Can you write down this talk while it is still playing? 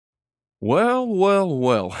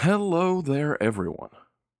Well. Hello there, everyone.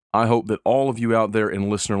 I hope that all of you out there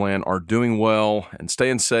in listener land are doing well and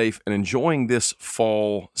staying safe and enjoying this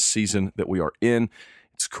fall season that we are in.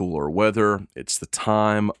 It's cooler weather. It's the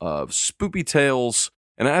time of spoopy tales.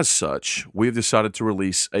 And as such, we have decided to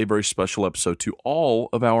release a very special episode to all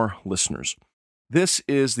of our listeners. This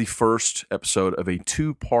is the first episode of a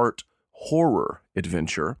two-part horror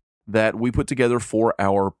adventure that we put together for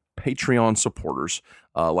our Patreon supporters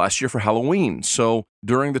last year for Halloween. So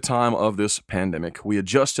during the time of this pandemic, we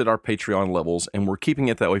adjusted our Patreon levels and we're keeping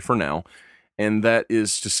it that way for now. And that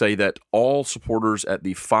is to say that all supporters at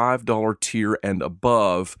the $5 tier and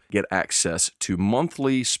above get access to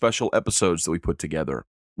monthly special episodes that we put together.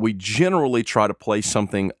 We generally try to play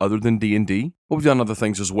something other than D&D, but we've done other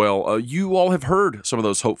things as well. You all have heard some of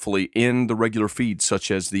those, hopefully, in the regular feed, such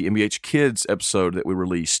as the MBH Kids episode that we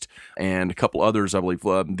released, and a couple others, I believe,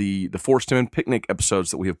 the Forest Tim and Picnic episodes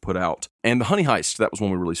that we have put out, and the Honey Heist, that was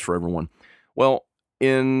one we released for everyone. Well,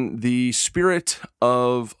 in the spirit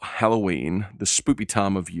of Halloween, the spoopy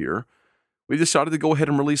time of year, we decided to go ahead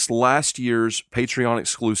and release last year's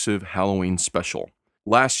Patreon-exclusive Halloween special.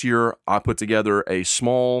 Last year, I put together a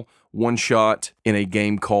small one-shot in a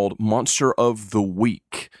game called Monster of the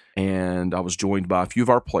Week, and I was joined by a few of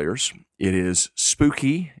our players. It is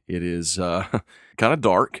spooky. It is kind of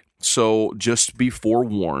dark, so just be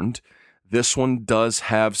forewarned. This one does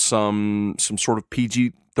have some sort of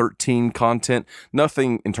PG-13 content,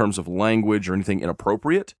 nothing in terms of language or anything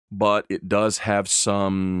inappropriate, but it does have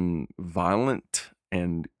some violent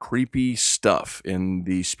and creepy stuff in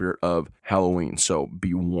the spirit of Halloween. So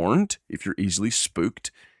be warned, if you're easily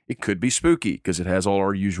spooked, it could be spooky because it has all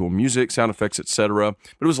our usual music, sound effects, etc.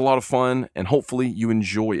 But it was a lot of fun, and hopefully you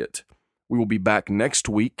enjoy it. We will be back next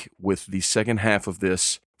week with the second half of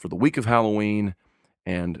this for the week of Halloween.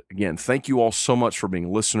 And again, thank you all so much for being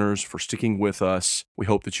listeners, for sticking with us. We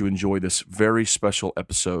hope that you enjoy this very special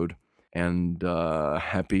episode. And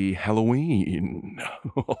happy Halloween.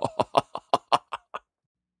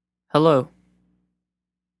 Hello.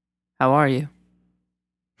 How are you?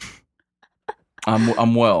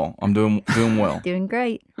 I'm well. I'm doing well. Doing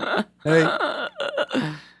great. Hey.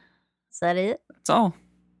 Is that it? That's all.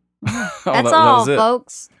 That's that all, was it.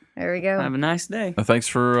 folks. There we go. Have a nice day. Thanks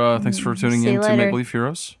for tuning See in you to later. Make Believe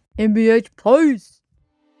Heroes. MBH Place.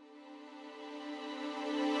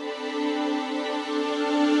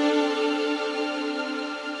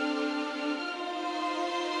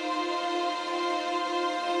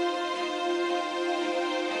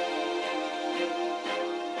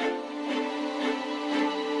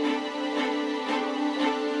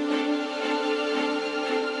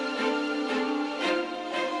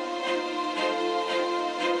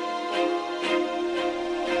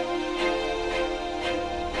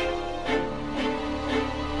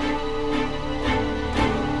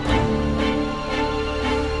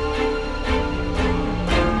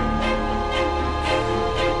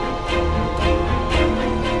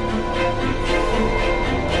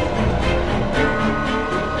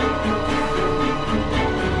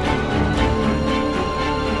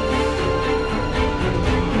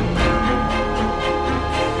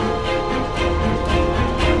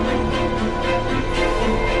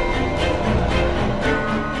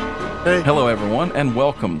 Hello, everyone, and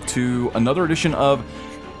welcome to another edition of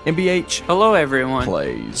MBH Hello, everyone.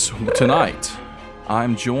 Plays. Tonight,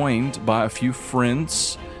 I'm joined by a few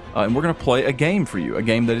friends, and we're going to play a game for you, a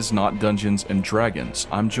game that is not Dungeons and Dragons.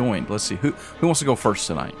 I'm joined. Let's see, who wants to go first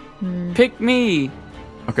tonight? Pick me.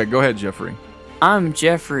 Okay, go ahead, Jeffrey. I'm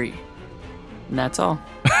Jeffrey. And that's all.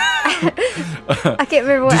 I can't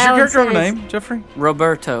remember what Does your Alan character have a says. name, Jeffrey?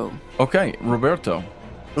 Roberto. Okay, Roberto.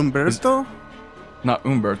 Umberto? Not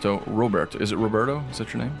Umberto, Roberto. Is it Roberto? Is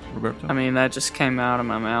that your name? Roberto? I mean, that just came out of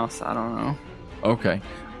my mouth. I don't know. Okay.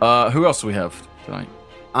 Who else do we have tonight?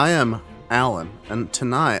 I am Alan, and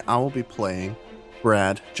tonight I will be playing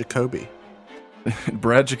Brad Jacoby.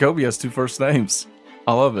 Brad Jacoby has two first names.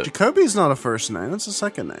 I love it. Jacoby's not a first name, it's a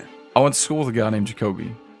second name. I went to school with a guy named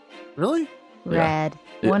Jacoby. Really? Rad.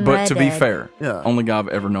 Yeah, One but rad to be dad. fair, Yeah. only guy I've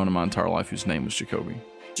ever known in my entire life whose name was Jacoby.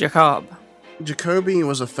 Jacob. Jacoby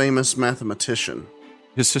was a famous mathematician.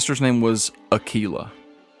 His sister's name was Aquila.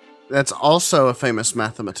 That's also a famous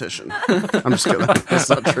mathematician. I'm just kidding. That's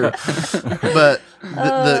not true. But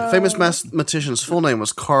the famous mathematician's full name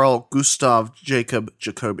was Carl Gustav Jacob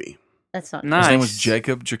Jacoby. That's not Nice. His name was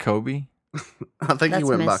Jacob Jacoby. I think he That's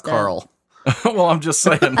went by messed up. Carl. Well, I'm just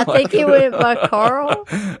saying. I think he went by Carl.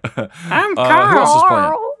 I'm Who else is playing?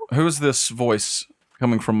 Carl. Who is this voice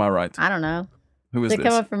coming from my right? I don't know. Who is They're this?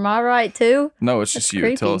 coming from my right too. No, it's just That's you.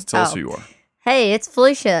 creepy. Tell us Oh. who you are. Hey, it's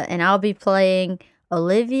Felicia, and I'll be playing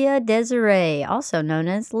Olivia Desiree, also known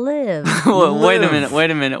as Liv. Wait a minute.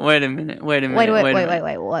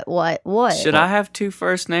 What? Should I have two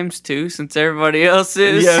first names too, since everybody else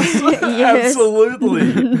is? Yes, Yes.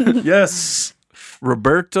 absolutely. Yes.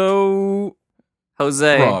 Roberto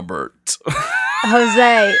Jose. Robert.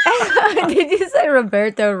 Jose. Did you say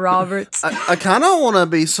Roberto Roberts? I kind of want to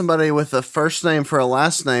be somebody with a first name for a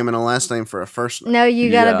last name and a last name for a first name. No,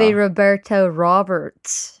 you gotta be Yeah. Roberto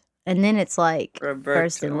Roberts. And then it's like Roberto.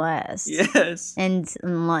 first and last. Yes. And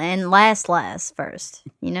last first,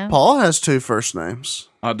 you know? Paul has two first names.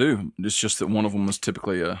 I do. It's just that one of them is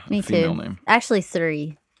typically a Me female too. name. Actually,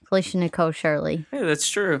 3. Felicia Nicole Shirley. Hey, that's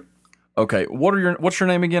true. Okay, what's your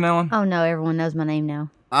name again, Alan? Oh no, everyone knows my name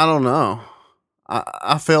now. I don't know.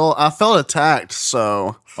 I felt attacked,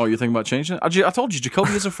 so Oh, you're thinking about changing it? I told you,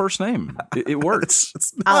 Jacoby is a first name. It works.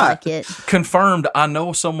 it's I not. like it. Confirmed. I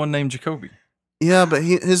know someone named Jacoby. Yeah, but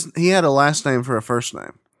he had a last name for a first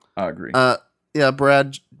name. I agree. Yeah,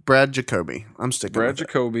 Brad Jacoby. I'm sticking Brad with it.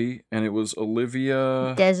 Jacoby, and it was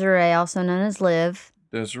Olivia Desiree, also known as Liv.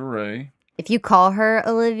 Desiree. If you call her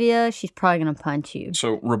Olivia, she's probably gonna punch you.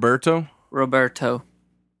 So Roberto.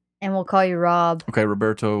 And we'll call you Rob. Okay,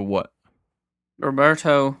 Roberto. What?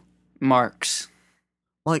 Roberto Marks.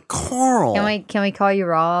 Like Carl. Can we call you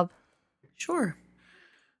Rob? Sure.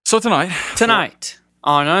 So tonight.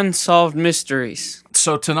 On Unsolved Mysteries.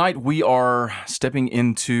 So tonight we are stepping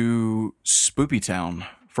into Spoopy Town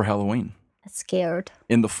for Halloween That's scared.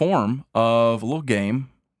 in the form of a little game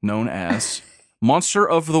known as Monster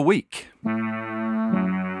of the Week.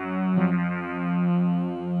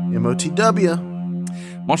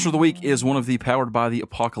 MOTW. Monster of the Week is one of the Powered by the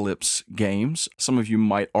Apocalypse games. Some of you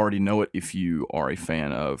might already know it if you are a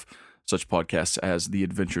fan of such podcasts as The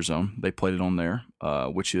Adventure Zone. They played it on there,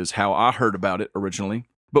 which is how I heard about it originally.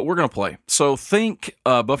 But we're going to play. So think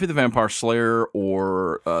Buffy the Vampire Slayer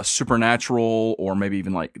or Supernatural or maybe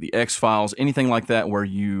even like The X-Files, anything like that where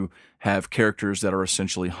you have characters that are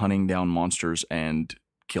essentially hunting down monsters and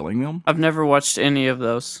killing them. I've never watched any of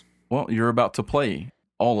those. Well, you're about to play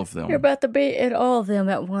all of them. You're about to be in all of them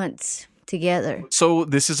at once together. So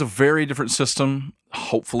this is a very different system.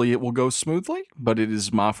 Hopefully it will go smoothly, but it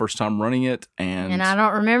is my first time running it, and I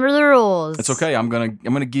don't remember the rules. it's okay. I'm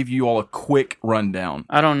gonna give you all a quick rundown.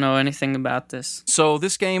 I don't know anything about this. So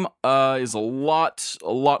this game is a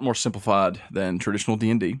lot more simplified than traditional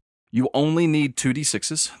D&D. You only need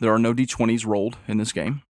 2d6s. There are no d20s rolled in this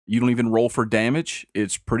game. You don't even roll for damage.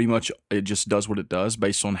 It's pretty much, it just does what it does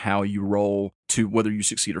based on how you roll to whether you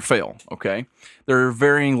succeed or fail, okay? There are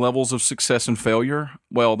varying levels of success and failure.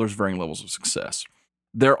 Well, there's varying levels of success.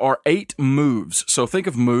 There are 8 moves. So think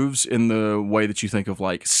of moves in the way that you think of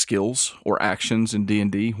like skills or actions in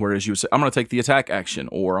D&D, whereas you would say, I'm going to take the attack action,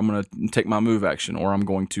 or I'm going to take my move action, or I'm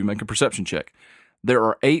going to make a perception check. There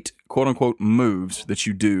are 8 quote-unquote moves that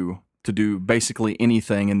you do to do basically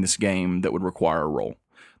anything in this game that would require a roll.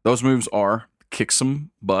 Those moves are kick some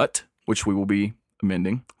butt, which we will be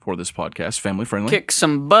amending for this podcast, family friendly. Kick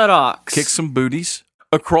some buttocks. Kick some booties.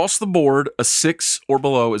 Across the board, a 6 or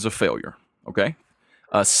below is a failure, okay?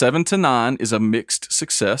 7 to 9 is a mixed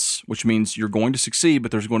success, which means you're going to succeed,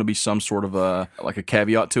 but there's going to be some sort of a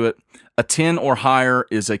caveat to it. A 10 or higher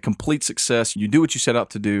is a complete success. You do what you set out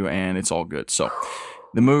to do, and it's all good. So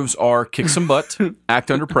the moves are kick some butt,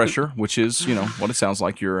 act under pressure, which is, what it sounds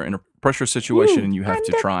like. You're in a pressure situation and you have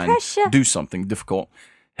to try and do something difficult.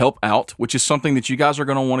 Help out, which is something that you guys are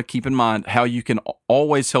going to want to keep in mind, how you can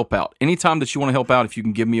always help out. Anytime that you want to help out, if you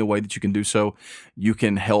can give me a way that you can do so, you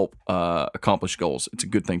can help accomplish goals. It's a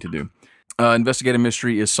good thing to do. Investigative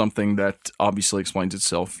mystery is something that obviously explains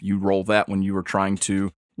itself. You roll that when you are trying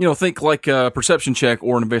to, think like a perception check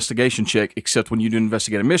or an investigation check, except when you do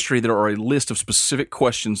investigative mystery, there are a list of specific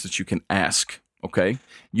questions that you can ask. Okay,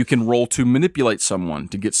 you can roll to manipulate someone,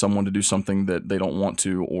 to get someone to do something that they don't want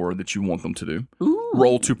to or that you want them to do. Ooh.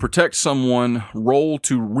 Roll to protect someone, roll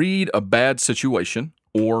to read a bad situation,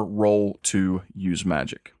 or roll to use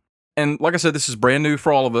magic. And like I said, this is brand new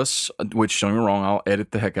for all of us, which, don't get me wrong, I'll edit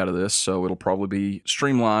the heck out of this, so it'll probably be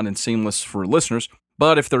streamlined and seamless for listeners.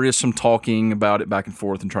 But if there is some talking about it back and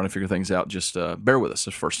forth and trying to figure things out, just bear with us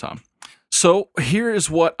the first time. So here is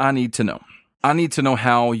what I need to know. I need to know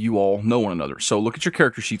how you all know one another. So look at your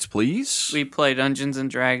character sheets, please. We play Dungeons and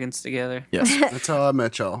Dragons together. Yes. That's how I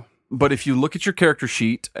met y'all. But if you look at your character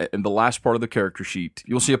sheet, in the last part of the character sheet,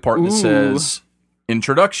 you'll see a part that Ooh. says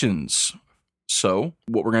introductions. So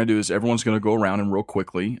what we're going to do is everyone's going to go around and real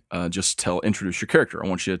quickly just introduce your character. I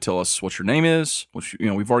want you to tell us what your name is.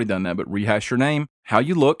 We've already done that, but rehash your name, how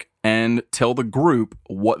you look, and tell the group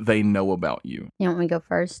what they know about you. You want me to go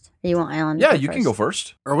first? Or you want Alan to Yeah, go you first? can go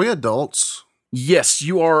first. Are we adults? Yes,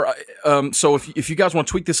 you are. So if you guys want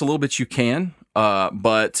to tweak this a little bit, you can.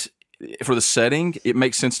 But for the setting, it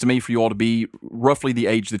makes sense to me for you all to be roughly the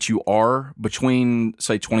age that you are, between,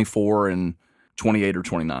 say, 24 and 28 or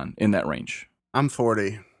 29, in that range. I'm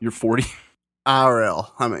 40. You're 40?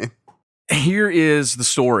 IRL, I mean. Here is the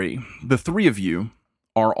story. The three of you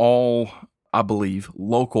are all, I believe,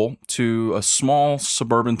 local to a small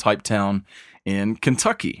suburban type town in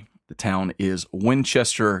Kentucky. The town is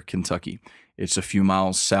Winchester, Kentucky. It's a few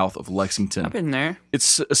miles south of Lexington. I've been there.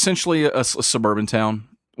 It's essentially a suburban town.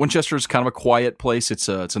 Winchester is kind of a quiet place. It's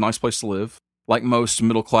a nice place to live. Like most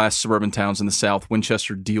middle-class suburban towns in the South,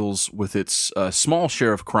 Winchester deals with its small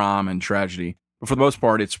share of crime and tragedy. But for the most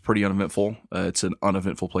part, it's pretty uneventful. It's an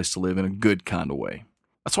uneventful place to live in a good kind of way.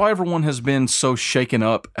 That's why everyone has been so shaken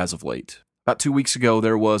up as of late. About 2 weeks ago,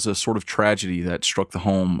 there was a sort of tragedy that struck the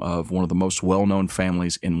home of one of the most well-known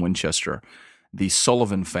families in Winchester, the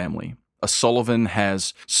Sullivan family. A Sullivan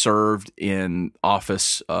has served in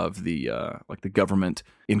office of the government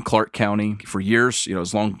in Clark County for years,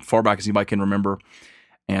 as far back as anybody can remember.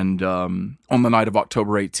 And on the night of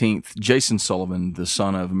October 18th, Jason Sullivan, the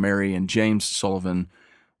son of Mary and James Sullivan,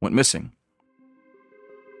 went missing.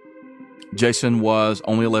 Jason was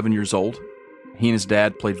only 11 years old. He and his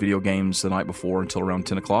dad played video games the night before until around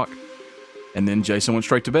 10 o'clock. And then Jason went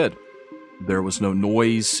straight to bed. There was no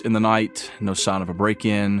noise in the night, no sign of a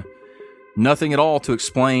break-in, nothing at all to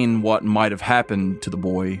explain what might have happened to the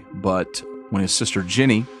boy. But when his sister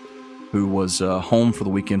Jenny, who was home for the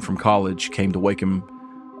weekend from college, came to wake him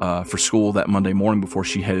for school that Monday morning before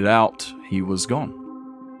she headed out, he was gone.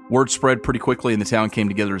 Word spread pretty quickly, and the town came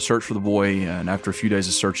together to search for the boy. And after a few days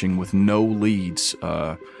of searching with no leads,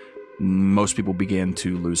 most people began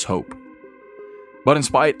to lose hope. But in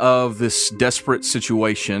spite of this desperate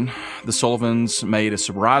situation, the Sullivans made a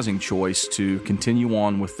surprising choice to continue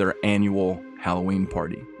on with their annual Halloween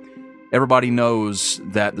party. Everybody knows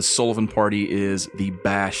that the Sullivan party is the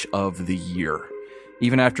bash of the year.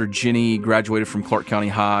 Even after Jenny graduated from Clark County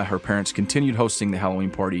High, her parents continued hosting the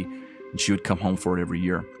Halloween party, and she would come home for it every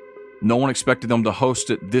year. No one expected them to host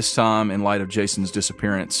it this time in light of Jason's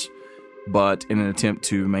disappearance, but in an attempt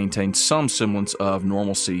to maintain some semblance of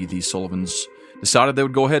normalcy, the Sullivans decided they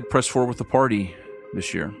would go ahead and press forward with the party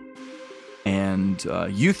this year. And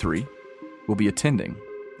you three will be attending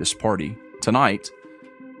this party tonight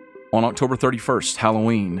on October 31st,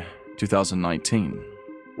 Halloween 2019.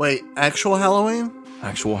 Wait, actual Halloween?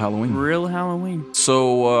 Actual Halloween. Real Halloween.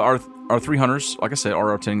 So our three hunters, like I said,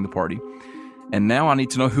 are attending the party. And now I need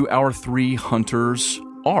to know who our three hunters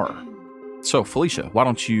are. So, Felicia, why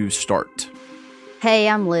don't you start? Hey,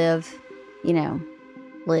 I'm Liv.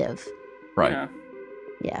 Liv. Right.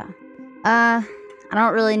 Yeah. I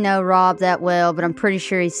don't really know Rob that well, but I'm pretty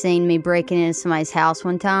sure he's seen me breaking into somebody's house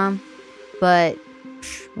one time. But,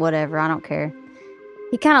 whatever, I don't care.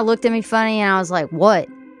 He kind of looked at me funny, and I was like, what?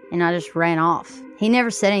 And I just ran off. He never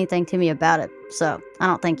said anything to me about it, so I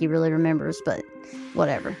don't think he really remembers, but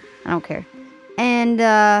whatever. I don't care. And,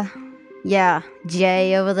 yeah,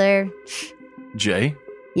 Jay over there. Jay?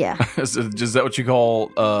 Yeah. Is that what you call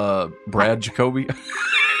Brad Jacoby?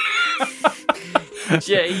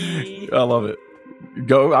 Jay. I love it.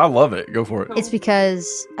 I love it. Go for it. It's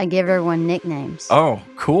because I give everyone nicknames. Oh,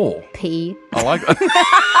 cool. P. I like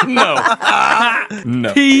that.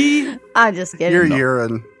 No. P. I'm just kidding. You're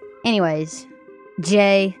urine. Anyways,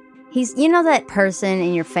 Jay, he's, that person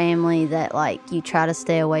in your family that, you try to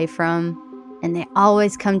stay away from, and they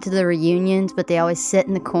always come to the reunions, but they always sit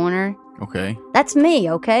in the corner. Okay. That's me,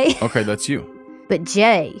 okay? Okay, that's you. But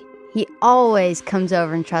Jay, he always comes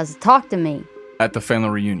over and tries to talk to me. At the family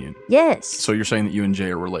reunion. Yes. So you're saying that you and Jay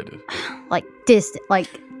are related? Distant.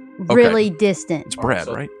 Really distant. It's Brad,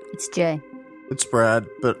 right? It's Jay. It's Brad,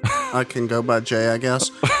 but I can go by Jay, I guess.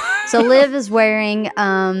 So Liv is wearing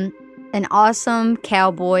an awesome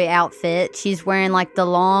cowboy outfit. She's wearing the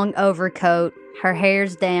long overcoat. Her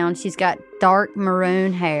hair's down. She's got dark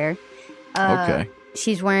maroon hair. Okay.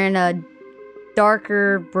 She's wearing a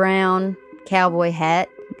darker brown cowboy hat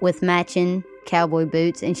with matching cowboy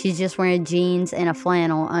boots, and she's just wearing jeans and a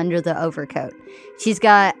flannel under the overcoat. She's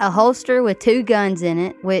got a holster with 2 guns in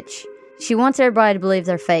it, which she wants everybody to believe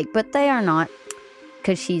they're fake, but they are not,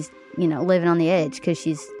 because she's, living on the edge, because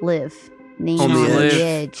she's Liv. On the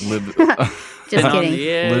edge. Liv, Just On kidding. the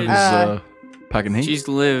edge. Liv's packing heat. She's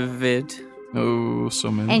livid. Oh,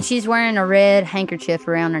 so many. And she's wearing a red handkerchief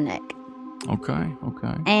around her neck. Okay.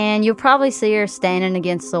 And you'll probably see her standing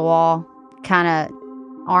against the wall, kind of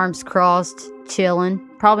arms crossed, chilling.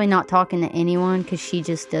 Probably not talking to anyone because she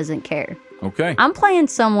just doesn't care. Okay. I'm playing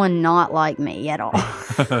someone not like me at all.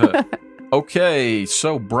 Okay,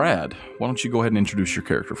 so Brad, why don't you go ahead and introduce your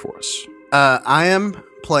character for us? I am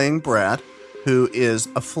playing Brad, who is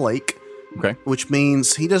a flake, Okay, which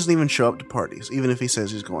means he doesn't even show up to parties, even if he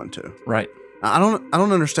says he's going to. right. I don't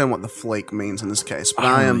understand what the flake means in this case, but I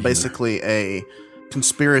don't I am either. basically a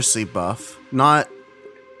conspiracy buff, not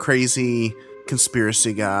crazy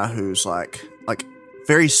conspiracy guy who's like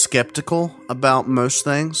very skeptical about most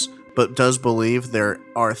things, but does believe there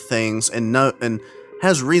are things and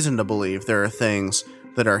has reason to believe there are things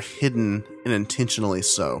that are hidden and intentionally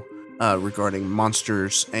so regarding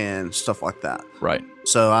monsters and stuff like that. Right.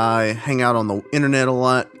 So I hang out on the internet a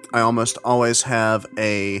lot. I almost always have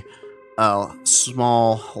a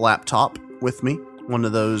small laptop with me, one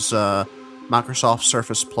of those Microsoft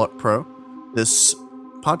Surface Pro. This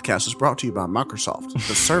podcast is brought to you by Microsoft.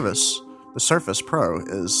 The Surface Pro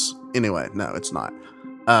is... Anyway, no, it's not.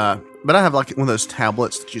 But I have like one of those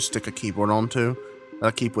tablets that you stick a keyboard onto that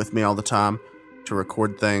I keep with me all the time to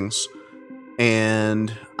record things.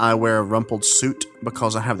 And I wear a rumpled suit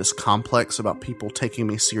because I have this complex about people taking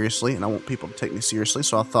me seriously, and I want people to take me seriously.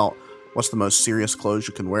 So I thought, what's the most serious clothes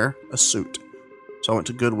you can wear? A suit. So I went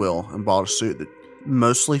to Goodwill and bought a suit that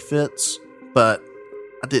mostly fits, but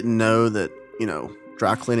I didn't know that,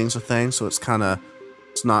 dry cleaning's a thing, so it's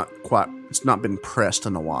not been pressed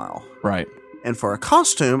in a while. Right. And for a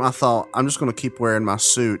costume, I thought, I'm just going to keep wearing my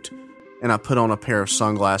suit, and I put on a pair of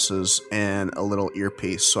sunglasses and a little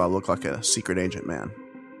earpiece so I look like a secret agent man.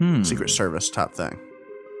 Secret Service type thing.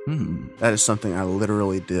 That is something I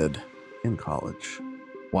literally did in college.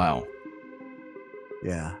 Wow.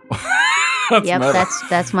 Yeah. Yep,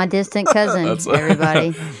 that's my distant cousin,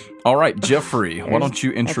 everybody. All right, Jeffrey, why don't you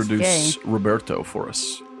that's introduce Jay. Roberto for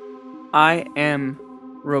us? I am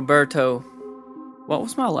Roberto. What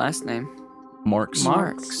was my last name? Marks.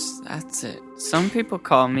 Marks. That's it. Some people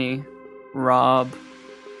call me Rob.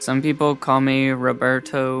 Some people call me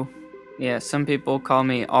Roberto. Yeah, some people call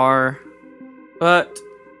me R. But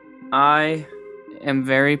I am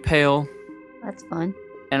very pale, That's fun.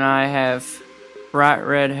 and I have bright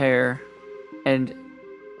red hair, and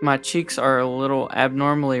my cheeks are a little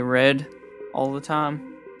abnormally red all the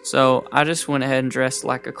time. So I just went ahead and dressed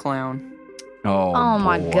like a clown. Oh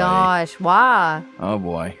my boy. gosh, why? Oh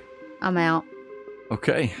boy. I'm out.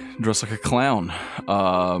 Okay, dressed like a clown.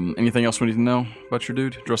 Anything else we need to know about your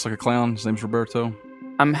dude? Dressed like a clown. His name's Roberto.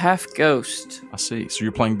 I'm half ghost. I see. So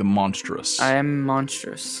you're playing the monstrous. I am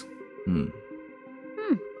monstrous.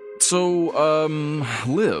 So,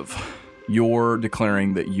 Liv, you're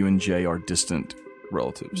declaring that you and Jay are distant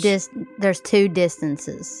relatives. There's two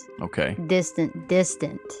distances. Okay.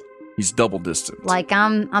 Distant. He's double distant. Like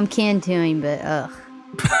I'm kin to him, but ugh.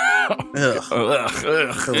 Ugh. Ugh,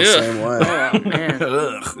 Feel the same way. Oh, man.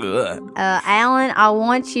 ugh. Alan, I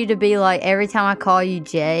want you to be like, every time I call you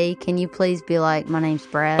Jay, can you please be like, my name's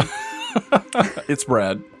Brad? It's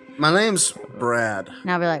Brad. My name's Brad.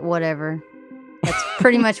 And I'll be like, whatever. That's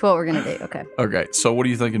pretty much what we're gonna do. Okay. Okay, so what are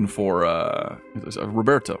you thinking for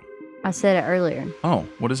Roberto? I said it earlier. Oh,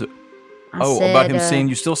 what is it? I About said, him seeing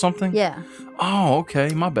you steal something? Yeah. Oh,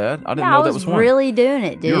 okay, my bad. I didn't Yeah, know I that was was one. really doing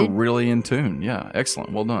it, You're dude. really in tune. Yeah,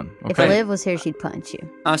 excellent. Well done. If Okay. Liv was here, she'd punch you.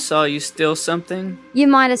 I saw you steal something. You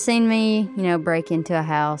might have seen me, break into a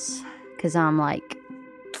house. Because I'm like,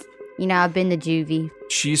 I've been to juvie.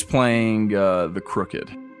 She's playing the crooked,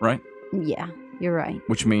 right? Yeah, you're right.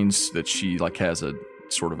 Which means that she has a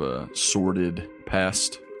sort of a sordid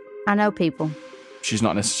past. I know people. She's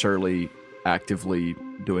not necessarily actively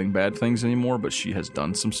doing bad things anymore, but she has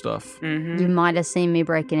done some stuff. You might have seen me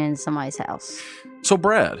breaking into somebody's house. So,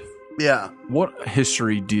 Brad, Yeah. what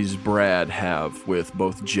history does Brad have with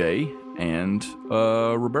both Jay and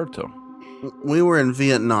Roberto? We were in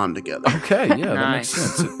Vietnam together. Okay, yeah, that makes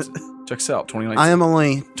Nice. sense. It checks out. 2019. I am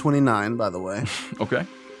only 29, by the way. Okay.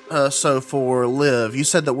 So for Liv, you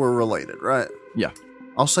said that we're related, right? Yeah.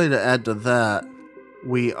 I'll say to add to that,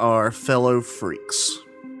 we are fellow freaks.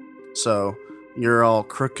 So you're all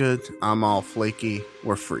crooked, I'm all flaky,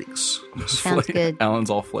 we're freaks. Sounds good. Alan's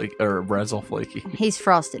all flaky, or Brad's all flaky. He's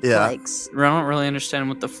Frosted Yeah. Flakes. I don't really understand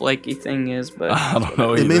what the flaky thing is, but I don't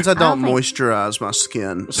know. It means I don't I don't moisturize my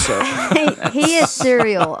skin. So he is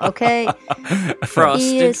cereal, okay? frosted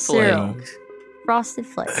He is cereal. flakes. Frosted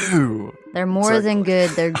Flakes. Ooh. They're more than good.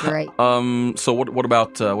 They're great. So what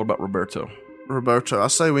about Roberto? Roberto, I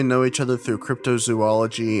say we know each other through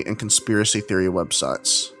cryptozoology and conspiracy theory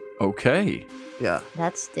websites. Okay, Yeah.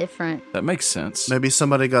 That's different. that makes sense. Maybe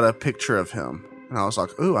somebody got a picture of him. And I was like,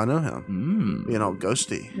 ooh, I know him.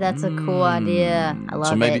 Ghosty. That's a cool idea. I love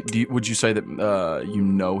So maybe it. would you say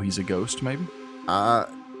that he's a ghost? Maybe.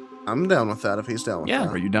 I'm down with that if he's down with Yeah.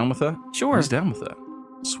 Are that. you down with that? Sure. He's down with that.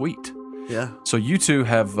 Sweet. Yeah. So you two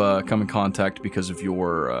have come in contact because of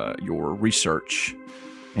your research,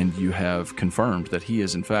 and you have confirmed that he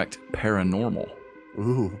is in fact paranormal.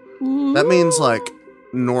 Ooh. That means like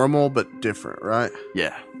normal but different, right?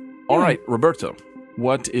 Yeah. All right, Roberto.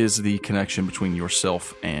 What is the connection between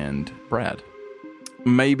yourself and Brad?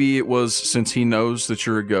 Maybe it was since he knows that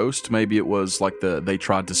you're a ghost. Maybe it was like they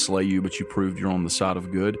tried to slay you, but you proved you're on the side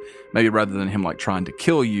of good. Maybe rather than him like trying to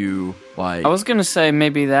kill you, like I was gonna say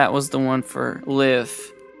maybe that was the one for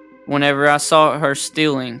Liv. Whenever I saw her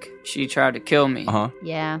stealing, she tried to kill me.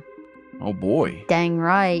 Yeah. Oh boy, Dang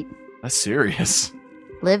right. that's serious.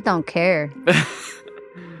 Liv don't care.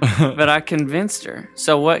 But I convinced her.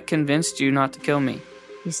 So what convinced you not to kill me?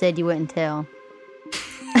 You said you wouldn't tell.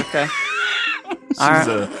 Okay.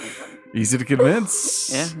 She's easy to convince.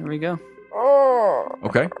 Yeah, here we go.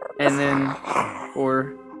 Okay. And then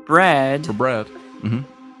for Brad, For Brad. Mm-hmm.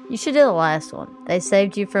 You should do the last one. They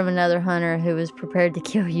saved you from another hunter who was prepared to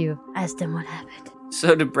kill you. Ask them what happened.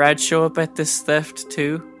 so did Brad show up at this theft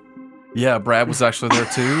too? Yeah, Brad was actually there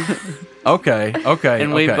too. Okay.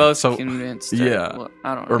 And we okay. both So, convinced her. yeah. Well,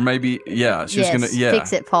 I don't know. or maybe, yeah, she was gonna. Yeah,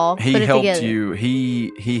 Fix it, Paul. He Put it helped together. you.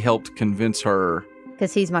 He helped convince her.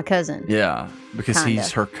 Because he's my cousin. Yeah, because Kinda.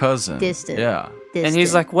 he's her cousin. Distant. Yeah. And he's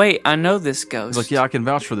Distant. like, wait, I know this ghost. He's like, yeah, I can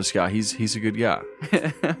vouch for this guy. He's a good guy.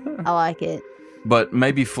 I like it. But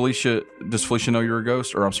maybe Felicia, does Felicia know you're a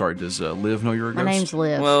ghost? Or I'm sorry, does Liv know you're a My ghost? name's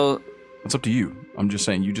Liv. Well, It's up to you. I'm just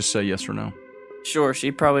saying, you just say yes or no. sure,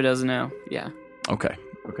 she probably does now. Yeah. Okay.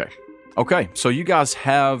 So you guys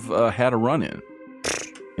have had a run-in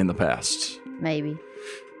in the past. Maybe.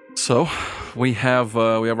 So we have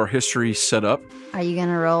our history set up. Are you going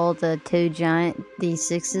to roll the 2 giant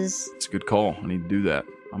D6s? It's a good call. I need to do that.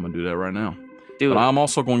 I'm gonna do that right now. Do But it. I'm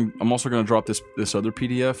also going to drop this other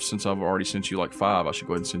PDF since I've already sent you like 5. I should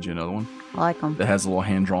go ahead and send you another one I like them. that has a little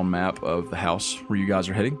hand-drawn map of the house where you guys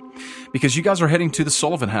are heading, because you guys are heading to the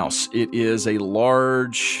Sullivan house. It is a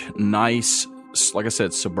large, nice, like I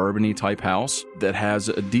said, suburban-y type house that has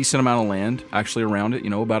a decent amount of land actually around it. You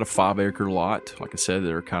know, about a 5-acre lot. Like I said,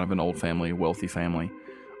 they're kind of an old family, wealthy family.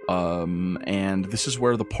 And this is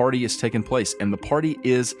where the party is taking place, and the party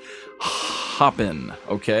is hopping.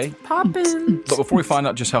 Okay. Poppin'. But before we find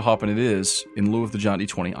out just how hopping it is, in lieu of the giant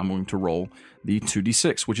D20, I'm going to roll the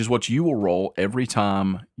 2D6, which is what you will roll every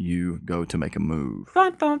time you go to make a move.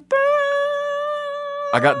 Dun, dun, dun.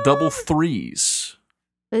 I got double 3s.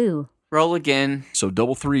 Ooh. Roll again. So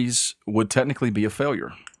double 3s would technically be a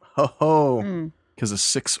failure, Ho ho. Mm. because a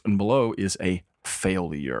 6 and below is a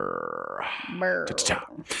failure. Brr. Cha-cha-cha.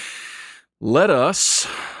 Let us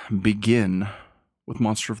begin with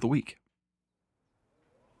Monster of the Week.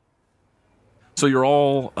 So you're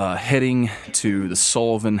all heading to the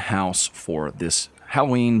Sullivan house for this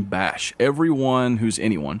Halloween bash. Everyone who's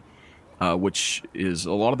anyone, which is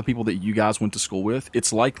a lot of the people that you guys went to school with,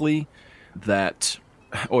 it's likely that...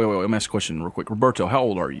 Oh, wait, let me ask a question real quick. Roberto, how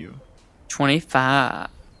old are you? 25.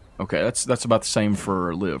 Okay, that's about the same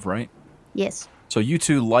for Liv, right? Yes. So you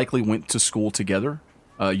two likely went to school together.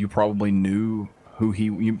 You probably knew who he...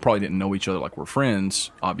 You probably didn't know each other like we're friends,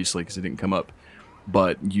 obviously, because it didn't come up.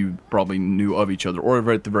 But you probably knew of each other. Or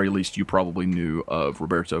at the very least, you probably knew of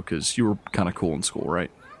Roberto, because you were kind of cool in school,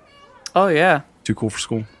 right? Oh, yeah. Too cool for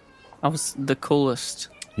school? I was the coolest.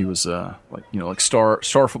 He was, like star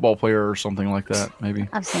football player or something like that, maybe.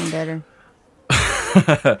 I've seen better.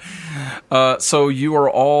 So you are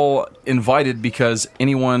all invited because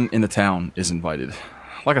anyone in the town is invited.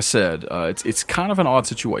 Like I said, it's kind of an odd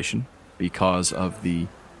situation because of the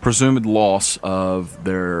presumed loss of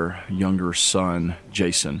their younger son,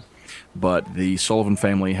 Jason. But the Sullivan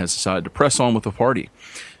family has decided to press on with the party.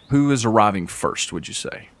 Who is arriving first, would you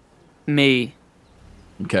say? Me.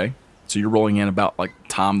 Okay. So you're rolling in about like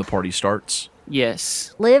time the party starts?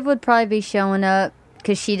 Yes. Liv would probably be showing up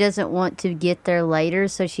because she doesn't want to get there later,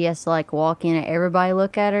 so she has to like walk in and everybody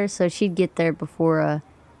look at her. So she'd get there before a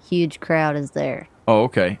huge crowd is there. Oh,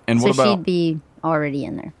 okay. And So what about... she'd be already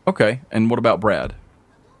in there. Okay. And what about Brad?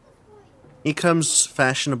 He comes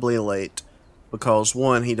fashionably late because,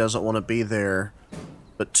 1, he doesn't want to be there,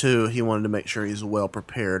 but 2, he wanted to make sure he's well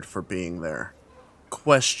prepared for being there.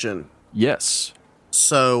 Question. Yes.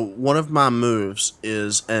 So, one of my moves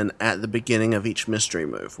is an at the beginning of each mystery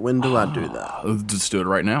move. When do I do that? Let's do it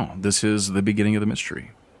right now. This is the beginning of the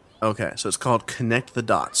mystery. Okay, so it's called Connect the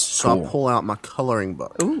Dots. So Cool. I'll pull out my coloring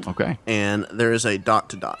book. Okay. And there is a dot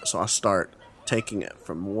to dot. So I start taking it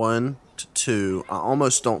from 1 to 2. I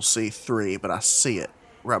almost don't see 3, but I see it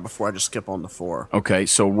right before I just skip on to 4. Okay,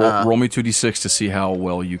 so roll me 2d6 to see how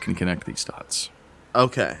well you can connect these dots.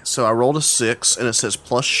 Okay, so I rolled a 6, and it says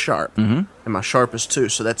plus sharp, and my sharp is 2,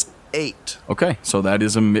 so that's 8. Okay, so that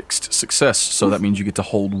is a mixed success. So that means you get to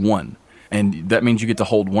hold one. And that means you get to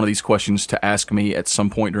hold one of these questions to ask me at some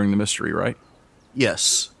point during the mystery, right?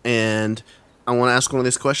 Yes, and I want to ask one of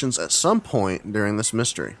these questions at some point during this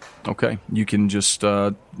mystery. Okay, you can just,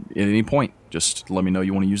 at any point, just let me know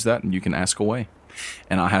you want to use that, and you can ask away.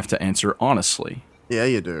 And I have to answer honestly. Yeah,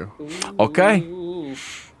 you do. Okay.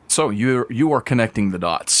 So you are connecting the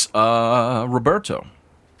dots. Roberto,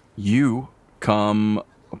 you come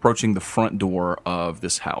approaching the front door of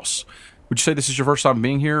this house. Would you say this is your first time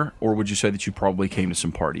being here, or would you say that you probably came to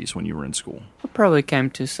some parties when you were in school? I probably came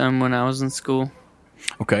to some when I was in school.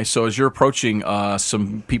 Okay, so as you're approaching,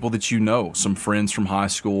 some people that you know, some friends from high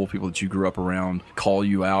school, people that you grew up around, call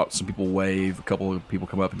you out. Some people wave. A couple of people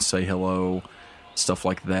come up and say hello, stuff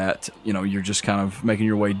like that. You know, you're just kind of making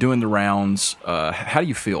your way, doing the rounds. How do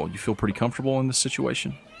you feel? You feel pretty comfortable in this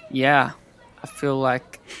situation? Yeah, I feel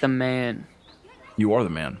like the man. You are the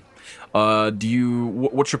man.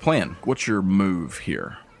 What's your plan? What's your move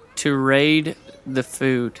here? To raid the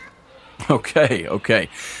food. Okay.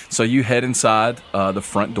 So you head inside the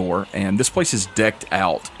front door, and this place is decked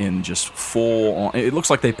out in just full on. It looks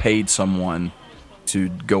like they paid someone to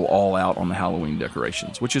go all out on the Halloween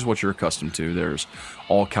decorations, which is what you're accustomed to. There's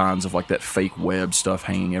all kinds of like that fake web stuff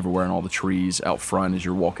hanging everywhere in all the trees out front as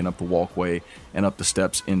you're walking up the walkway and up the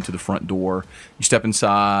steps into the front door. You step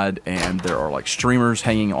inside, and there are like streamers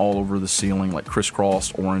hanging all over the ceiling, like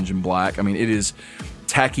crisscrossed orange and black. I mean, it is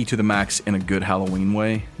tacky to the max in a good Halloween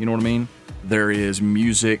way. You know what I mean? There is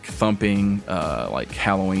music thumping, like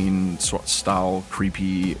Halloween sort of style,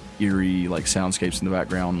 creepy, eerie, like soundscapes in the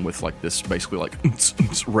background with like this basically like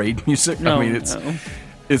raid music. No, I mean,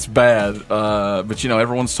 it's bad, but you know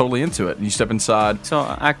everyone's totally into it. And you step inside. So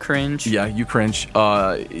I cringe. Yeah, you cringe.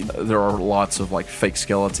 There are lots of like fake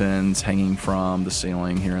skeletons hanging from the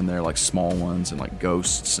ceiling here and there, like small ones and like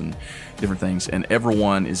ghosts and different things. And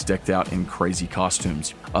everyone is decked out in crazy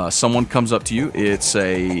costumes. Someone comes up to you. It's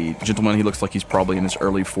a gentleman. He looks like he's probably in his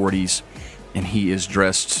early 40s, and he is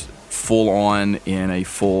dressed full on in a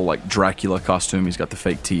full like Dracula costume. He's got the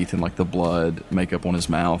fake teeth and like the blood makeup on his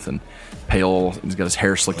mouth and pale. He's got his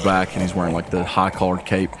hair slicked back, and he's wearing like the high collared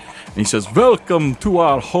cape. And he says, "Welcome to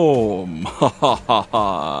our home." Ha ha ha ha.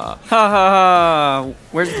 Ha ha ha.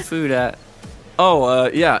 Where's the food at? Oh,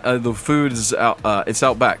 the food is out. It's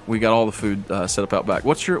out back. We got all the food set up out back.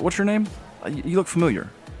 What's your name? You look familiar.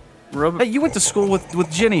 Hey, you went to school with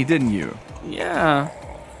Jenny, didn't you? Yeah.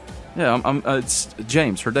 Yeah, it's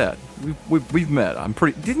James, her dad. We've met. I'm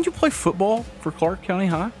pretty. Didn't you play football for Clark County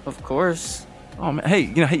High? Of course. Oh man, hey,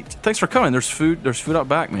 thanks for coming. There's food out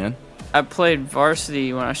back, man. I played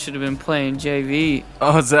varsity when I should have been playing JV.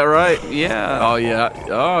 Oh, is that right? Yeah. Oh yeah,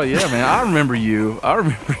 man. I remember you.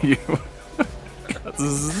 God, this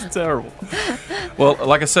is terrible. Well,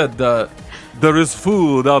 like I said, there is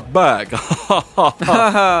food out back.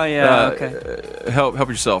 Yeah. Okay. Help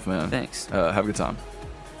yourself, man. Thanks. Have a good time.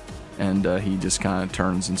 And he just kind of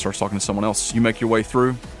turns and starts talking to someone else. You make your way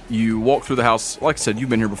through. You walk through the house. Like I said, you've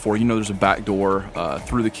been here before. You know there's a back door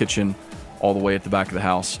through the kitchen all the way at the back of the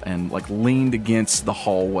house. And like leaned against the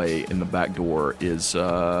hallway in the back door is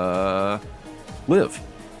Liv.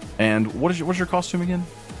 And what's your costume again?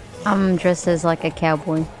 I'm dressed as like a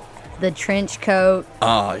cowboy. The trench coat.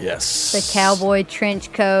 Ah, yes. The cowboy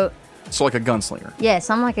trench coat. So like a gunslinger. Yes,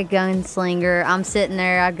 I'm like a gunslinger. I'm sitting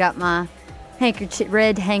there. I've got my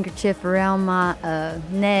red handkerchief around my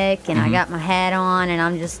neck, and I got my hat on, and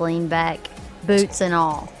I'm just leaned back, boots and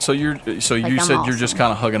all. So you said awesome. You're just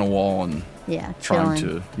kind of hugging a wall and trying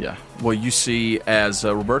chilling. to Well, you see as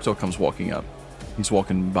Roberto comes walking up, he's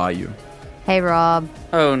walking by you. Hey, Rob.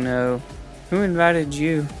 Oh no, who invited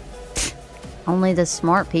you? Only the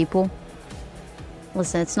smart people.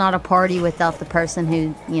 Listen, it's not a party without the person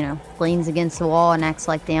who, leans against the wall and acts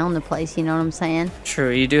like they own the place, you know what I'm saying?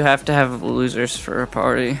 True, you do have to have losers for a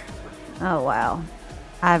party. Oh, wow.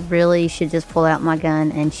 I really should just pull out my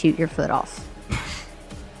gun and shoot your foot off.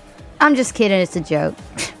 I'm just kidding, it's a joke.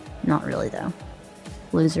 Not really, though.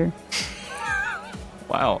 Loser.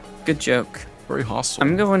 Wow. Good joke. Very hostile. I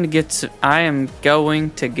am going to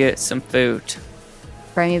get some food.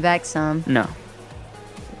 Bring me back some. No.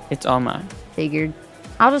 It's all mine. Figured.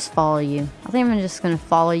 I'll just follow you. I think I'm just going to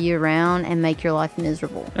follow you around and make your life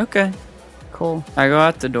miserable. Okay. Cool. I go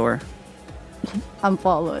out the door. I'm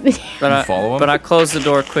following. Follow him? But I close the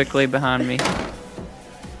door quickly behind me.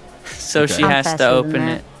 So Okay. she I'm has faster to than open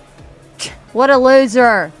that. it. What a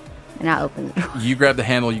loser! And I open the door. You grab the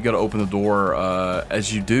handle, you go to open the door.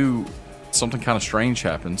 As you do, something kind of strange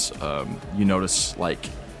happens. You notice, like,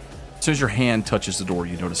 as soon as your hand touches the door,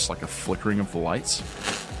 you notice, like, a flickering of the lights.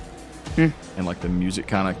 and like the music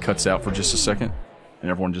kind of cuts out for just a second,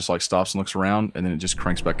 and everyone just like stops and looks around, and then it just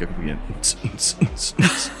cranks back up again.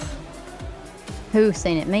 Who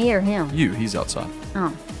seen it, me or him? You, he's outside.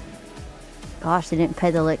 Oh. Gosh, they didn't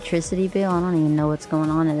pay the electricity bill? I don't even know what's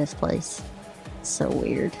going on in this place. It's so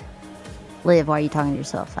weird. Liv, why are you talking to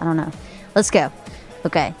yourself? I don't know. Let's go.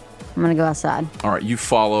 Okay, I'm gonna go outside. All right, you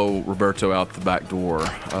follow Roberto out the back door.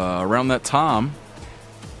 Around that time,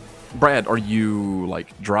 Brad, are you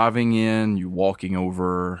like driving in? You walking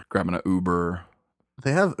over, grabbing an Uber?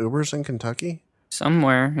 They have Ubers in Kentucky?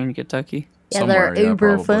 Somewhere in Kentucky. Yeah, Somewhere, they're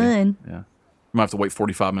uber probably. fun. Yeah, you might have to wait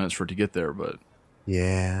 45 minutes for it to get there, but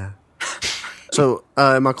Yeah. So,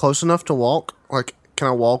 am I close enough to walk? Like, can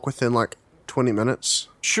I walk within like 20 minutes?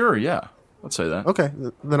 sure, yeah, I'd say that. Okay,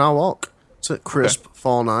 then I'll walk. It's a crisp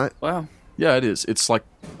fall night. Wow. Yeah, it is. It's like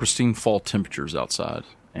pristine fall temperatures outside,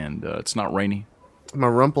 and it's not rainy. My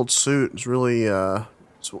rumpled suit is really,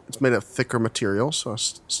 it's made of thicker material, so I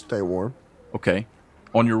stay warm. Okay.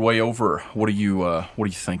 On your way over, what are you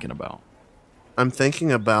thinking about? I'm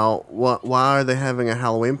thinking about why are they having a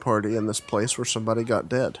Halloween party in this place where somebody got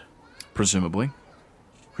dead? Presumably.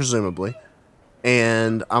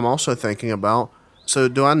 And I'm also thinking about, so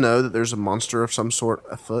do I know that there's a monster of some sort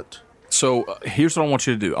afoot? So here's what I want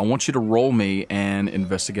you to do. I want you to roll me and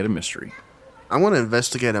investigate a mystery. I want to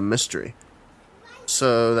investigate a mystery.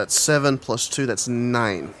 So that's 7 plus 2, that's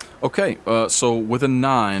 9. Okay, so with a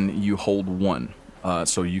 9, you hold 1.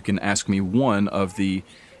 So you can ask me one of the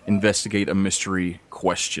investigate a mystery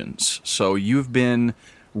questions. So you've been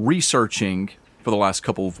researching for the last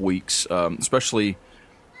couple of weeks, especially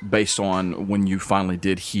based on when you finally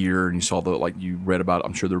did hear and you saw you read about,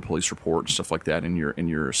 I'm sure there were police reports and stuff like that in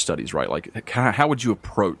your studies, right? Like, how would you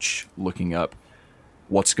approach looking up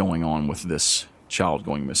what's going on with this child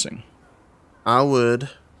going missing? I would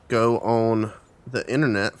go on the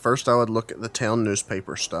internet. First, I would look at the town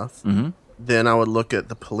newspaper stuff. Mm-hmm. Then I would look at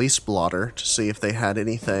the police blotter to see if they had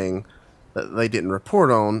anything that they didn't report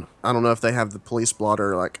on. I don't know if they have the police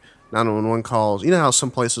blotter, like 911 calls. You know how some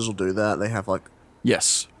places will do that? They have like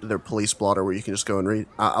Yes. their police blotter where you can just go and read.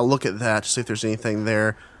 I'll look at that to see if there's anything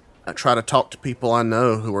there. I try to talk to people I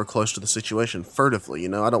know who are close to the situation furtively. You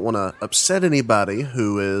know, I don't want to upset anybody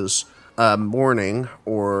who is mourning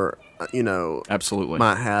or, Absolutely.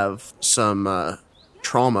 might have some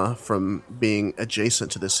trauma from being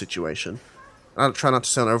adjacent to this situation. I try not to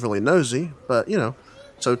sound overly nosy, but,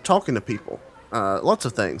 so talking to people, lots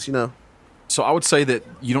of things, So I would say that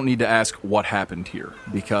you don't need to ask what happened here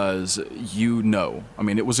because I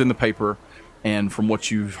mean, it was in the paper, and from what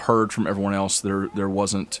you've heard from everyone else, there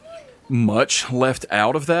wasn't much left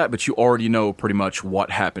out of that, but you already know pretty much what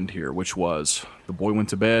happened here, which was the boy went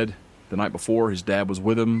to bed the night before. His dad was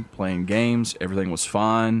with him playing games. Everything was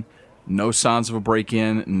fine. No signs of a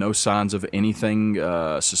break-in, no signs of anything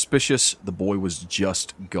suspicious. The boy was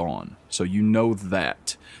just gone. So you know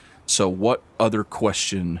that. So what other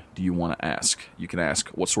question do you want to ask? You can ask,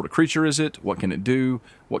 what sort of creature is it? What can it do?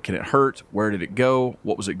 What can it hurt? Where did it go?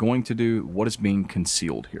 What was it going to do? What is being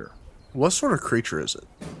concealed here? What sort of creature is it?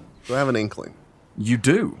 Do I have an inkling? You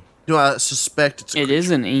do. Do I suspect it's a It creature?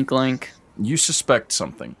 is an inkling. You suspect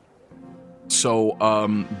something. So,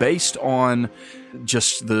 based on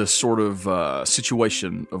just the sort of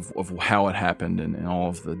situation of how it happened and all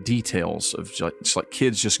of the details of just like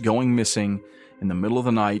kids just going missing in the middle of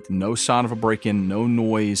the night, no sign of a break-in, no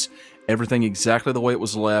noise, everything exactly the way it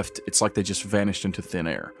was left. It's like they just vanished into thin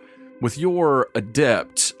air. With your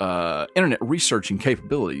adept internet researching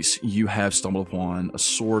capabilities, you have stumbled upon a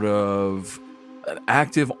sort of an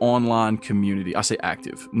active online community. I say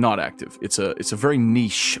active, not active. It's a very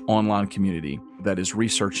niche online community that is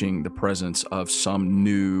researching the presence of some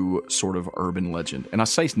new sort of urban legend. And I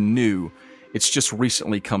say new, it's just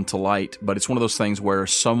recently come to light, but it's one of those things where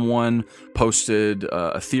someone posted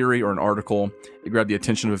a theory or an article, it grabbed the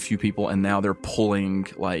attention of a few people, and now they're pulling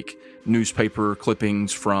like newspaper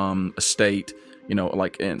clippings from a state,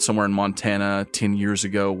 like somewhere in Montana 10 years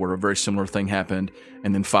ago where a very similar thing happened.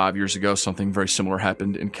 And then 5 years ago, something very similar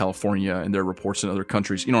happened in California, and there are reports in other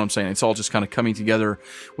countries. You know what I'm saying? It's all just kind of coming together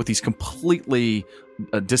with these completely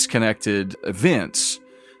disconnected events,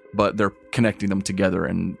 but they're connecting them together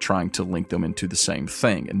and trying to link them into the same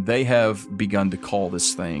thing. And they have begun to call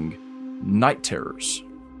this thing night terrors.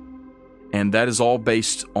 And that is all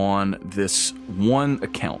based on this one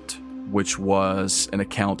account, which was an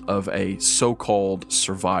account of a so-called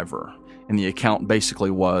survivor. And the account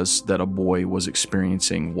basically was that a boy was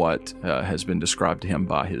experiencing what has been described to him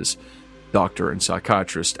by his doctor and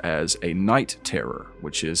psychiatrist as a night terror,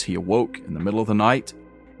 which is he awoke in the middle of the night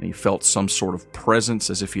and he felt some sort of presence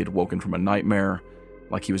as if he had woken from a nightmare.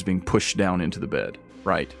 like he was being pushed down into the bed,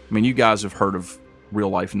 right? I mean, you guys have heard of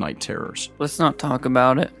real-life night terrors. Let's not talk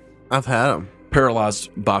about it. I've had them. Paralyzed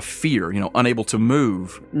by fear, unable to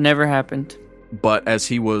move. Never happened. But as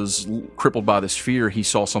he was crippled by this fear, he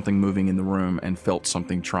saw something moving in the room and felt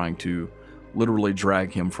something trying to literally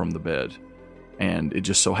drag him from the bed. And it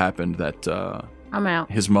just so happened that I'm out.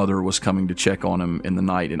 his mother was coming to check on him in the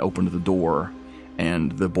night and opened the door.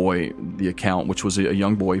 And the boy, the account, which was a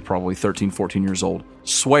young boy, probably 13, 14 years old,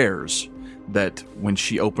 swears that when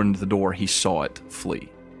she opened the door, he saw it flee.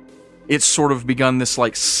 It's sort of begun this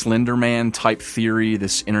like Slender Man type theory,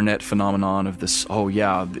 this internet phenomenon of this,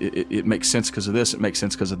 it makes sense because of this, it makes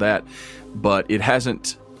sense because of that. But it has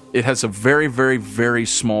a very, very, very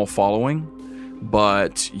small following,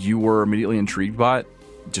 but you were immediately intrigued by it.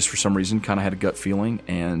 Just for some reason, kind of had a gut feeling,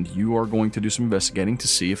 and you are going to do some investigating to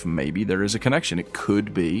see if maybe there is a connection. It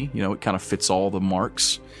could be, it kind of fits all the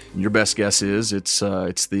marks. Your best guess is it's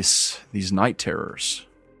these night terrors.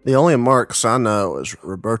 The only Marks I know is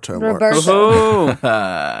Roberto Marks. Oh,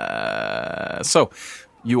 So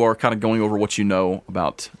you are kind of going over what you know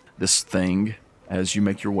about this thing as you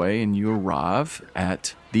make your way, and you arrive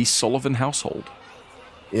at the Sullivan household.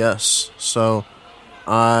 Yes. So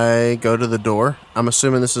I go to the door. I'm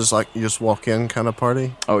assuming this is like you just walk in kind of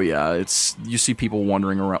party. Oh yeah, you see people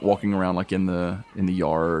wandering around, walking around like in the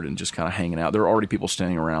yard and just kind of hanging out. There are already people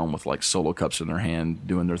standing around with like solo cups in their hand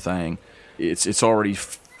doing their thing. It's already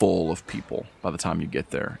full of people by the time you get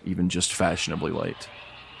there, even just fashionably late.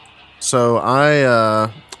 So I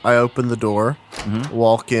open the door,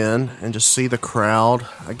 walk in, and just see the crowd.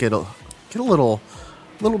 I get a little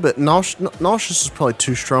bit nauseous is probably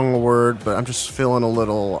too strong a word, but I'm just feeling a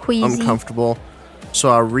little Queasy. uncomfortable. So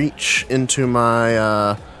I reach into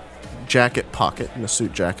my jacket pocket, in the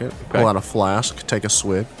suit jacket, pull out a flask, take a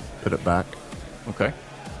swig, put it back. Okay.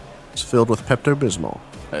 It's filled with Pepto-Bismol.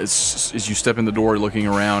 As you step in the door, looking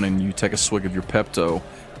around, and you take a swig of your Pepto,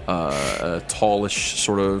 a tallish,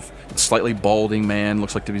 sort of slightly balding man,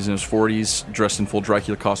 looks like to be in his 40s, dressed in full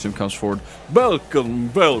Dracula costume, comes forward.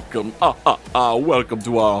 Welcome, welcome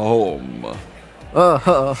to our home.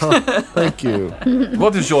 Thank you.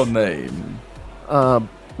 What is your name?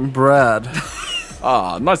 Brad.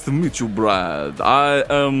 Nice to meet you, Brad. I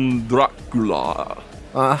am Dracula.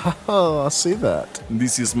 I see that.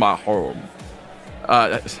 This is my home.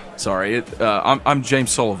 Sorry, I'm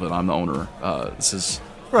James Sullivan. I'm the owner. This is...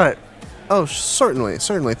 Right. Oh, certainly.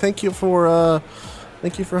 Thank you for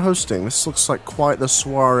hosting. This looks like quite the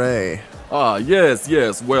soiree.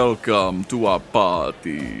 Yes. Welcome to our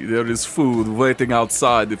party. There is food waiting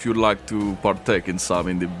outside if you'd like to partake in some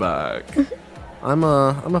in the back. I'm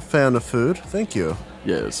a fan of food. Thank you.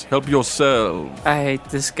 Yes, help yourself. I hate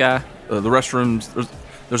this guy. The restrooms.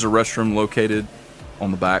 There's a restroom located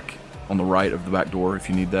on the back, on the right of the back door if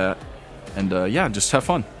you need that. And just have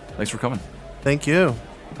fun. Thanks for coming. Thank you.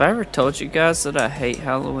 Have I ever told you guys that I hate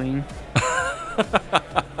Halloween?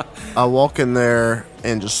 I walk in there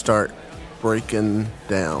and just start breaking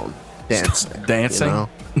down, dancing. Dancing? You know?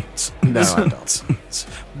 No, I don't.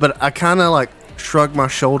 But I kind of like shrug my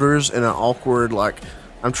shoulders in an awkward, like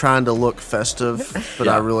I'm trying to look festive, but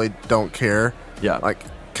Yeah. I really don't care. Yeah. Like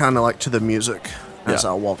kind of like to the music as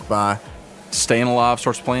Yeah. I walk by. Staying Alive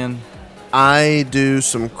starts playing. I do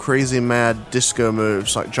some crazy mad disco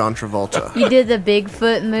moves like John Travolta. You did the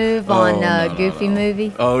Bigfoot move on Goofy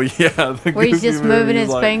movie. Oh yeah, the Where he's Goofy just moving movie, his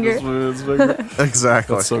like, finger. just moving his finger.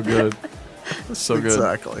 Exactly. That's so good. That's so good.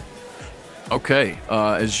 Exactly. Okay,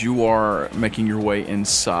 as you are making your way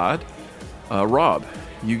inside, Rob,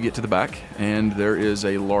 you get to the back, and there is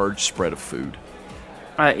a large spread of food.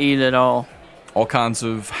 I eat it all. All kinds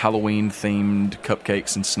of Halloween-themed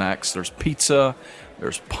cupcakes and snacks. There's pizza,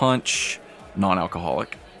 there's punch,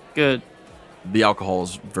 non-alcoholic. Good. The alcohol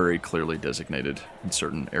is very clearly designated in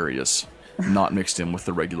certain areas, not mixed in with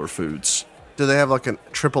the regular foods. Do they have like a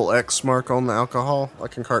triple X mark on the alcohol,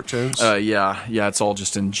 like in cartoons? Yeah, it's all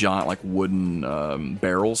just in giant, like, wooden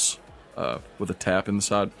barrels with a tap in the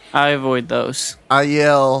side. I avoid those. I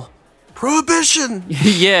yell, "Prohibition!"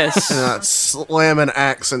 Yes. and I slam an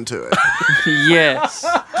axe into it. Yes.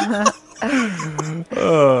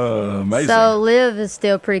 Amazing. So Liv is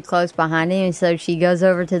still pretty close behind him, so she goes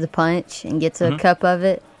over to the punch and gets a cup of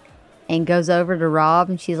it, and goes over to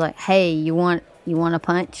Rob, and she's like, "Hey, you want a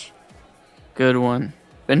punch? Good one.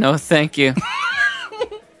 But no, thank you.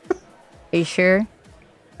 Are you sure?"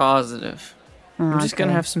 Positive. I'm just going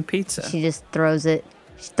to okay. have some pizza. She just throws it.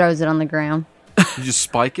 She throws it on the ground. You just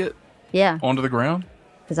spike it Yeah, onto the ground?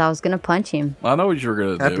 because I was gonna punch him. I know what you were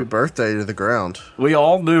going to Happy do. birthday to the ground. We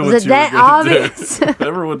all knew Was what it you were that going to obvious? do.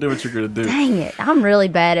 Everyone knew what you were going to do. Dang it! I'm really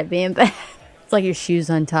bad at being bad. It's like your shoes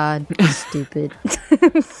untied. Stupid.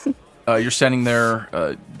 You're standing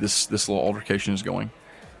there. This little altercation is going,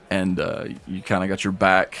 and you kind of got your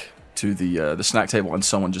back to the snack table, and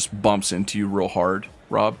someone just bumps into you real hard.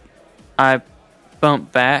 Rob, I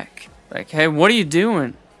bump back. Like, hey, what are you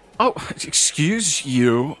doing? oh, excuse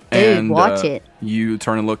you. Dude, and watch it. You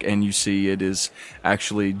turn and look, and you see it is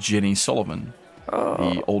actually Jenny Sullivan,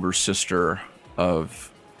 the older sister of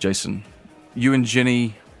Jason. You and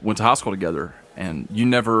Jenny went to high school together, and you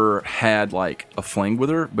never had like a fling with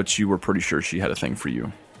her, but you were pretty sure she had a thing for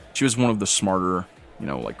you. She was one of the smarter,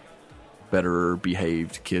 like better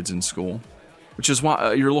behaved kids in school, which is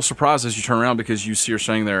why you're a little surprised as you turn around because you see her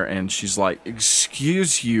standing there, and she's like,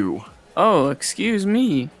 "Excuse you." Oh, excuse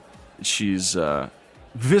me. She's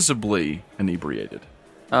visibly inebriated.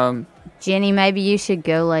 Jenny, maybe you should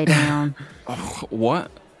go lay down.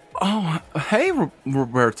 What? Oh, hey,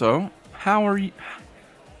 Roberto. How are you?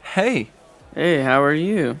 Hey. Hey, how are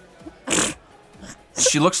you?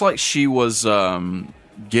 She looks like she was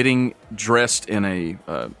getting dressed in a...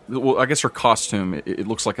 well, I guess her costume, it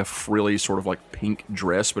looks like a frilly sort of like pink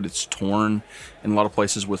dress, but it's torn in a lot of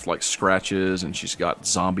places with like scratches, and she's got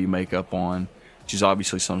zombie makeup on. She's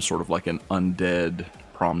obviously some sort of like an undead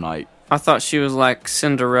prom night. I thought she was like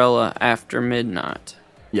Cinderella after midnight.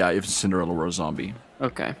 Yeah, if Cinderella were a zombie.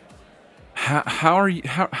 Okay. How are you?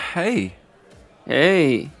 Hey.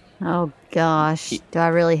 Hey. Oh, gosh. Do I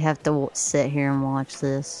really have to sit here and watch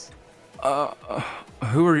this?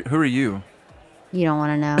 Who are you? You don't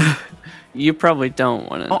want to know. You probably don't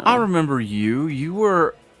want to know. Oh, I remember you.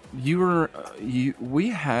 We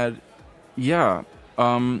had, yeah.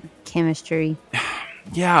 Chemistry.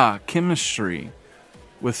 Yeah, chemistry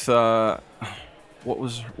with what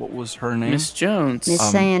was her name? Miss Jones.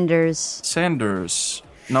 Miss Sanders. Sanders.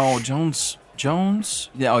 No, Jones.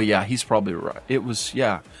 Yeah, oh yeah, he's probably right. It was,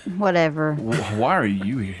 yeah. Whatever. Why are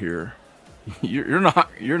you here? You're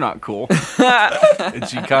not cool. And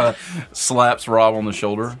she kind of slaps Rob on the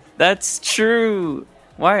shoulder. That's true.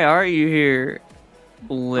 Why are you here,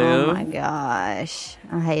 Blue? Oh my gosh.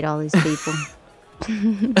 I hate all these people.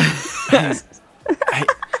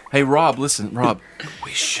 Hey, Rob, listen, Rob.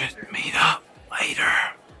 We should meet up later.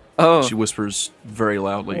 Oh, She whispers very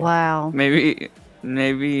loudly. Wow. maybe.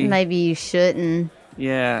 Maybe you shouldn't,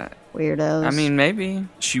 Yeah. weirdos. I mean, maybe.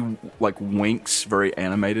 She like winks very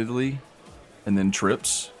animatedly, and then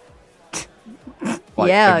trips. Like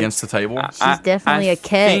Yeah. against the table. She's definitely a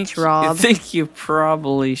catch, Rob. I think you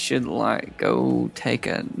probably should like go take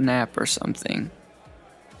a nap or something.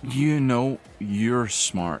 You're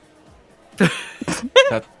smart.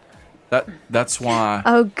 That's why.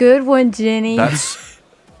 Oh, good one, Jenny. That's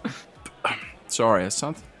sorry.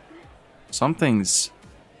 Something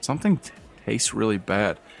tastes really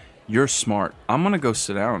bad. You're smart. I'm gonna go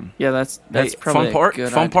sit down. Yeah, that's Hey, probably fun a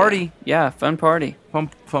good fun idea. party. Yeah, fun party.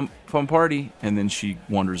 Fun party. And then she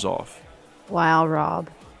wanders off. Wow, Rob.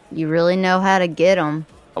 You really know how to get them.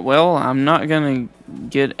 Well, I'm not gonna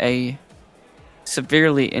get a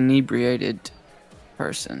severely inebriated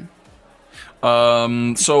person.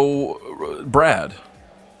 So Brad,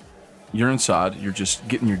 you're inside. You're just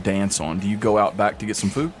getting your dance on. Do you go out back to get some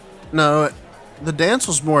food? No, the dance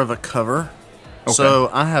was more of a cover. Okay. So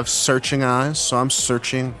I have searching eyes, so I'm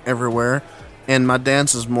searching everywhere. And my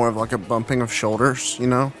dance is more of like a bumping of shoulders,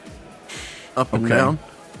 up and Okay. down.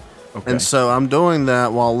 Okay. And so I'm doing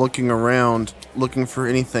that while looking around, looking for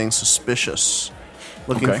anything suspicious,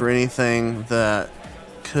 looking Okay. for anything that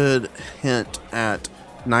could hint at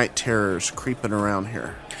night terrors creeping around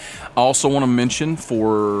here. I also want to mention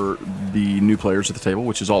for the new players at the table,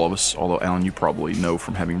 which is all of us, although Alan, you probably know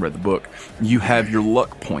from having read the book, you have your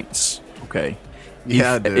luck points. Okay.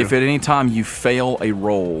 Yeah, I if, do. if at any time you fail a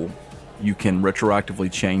roll, you can retroactively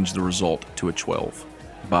change the result to a 12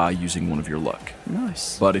 by using one of your luck.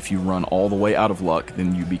 Nice. But if you run all the way out of luck,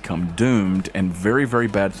 then you become doomed, and very, very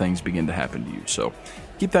bad things begin to happen to you. So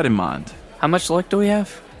keep that in mind. How much luck do we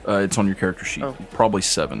have? It's on your character sheet. Oh. Probably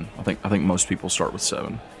 7. I think most people start with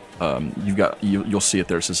 7. You'll see it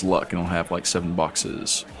there. It says luck, and it'll have like 7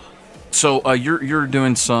 boxes. So you're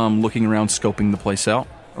doing some looking around, scoping the place out.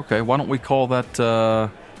 Okay, why don't we call that?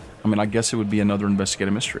 I guess it would be another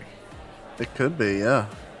investigative mystery. It could be, yeah.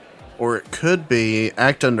 Or it could be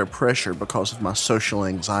act under pressure because of my social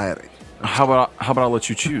anxiety. How about I let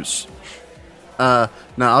you choose? No,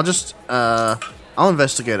 I'll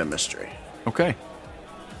investigate a mystery. Okay.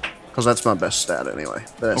 Because that's my best stat anyway.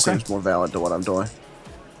 That Okay. seems more valid to what I'm doing.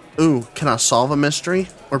 Ooh, can I solve a mystery?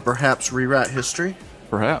 Or perhaps rewrite history?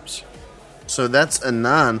 Perhaps. So that's a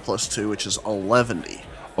 9 plus 2, which is 11.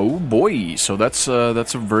 Oh boy! So that's a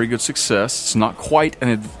very good success. It's not quite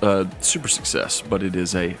a super success, but it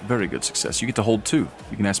is a very good success. You get to hold 2.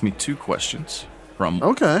 You can ask me 2 questions from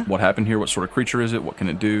Okay. what happened here, what sort of creature is it, what can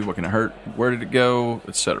it do, what can it hurt, where did it go,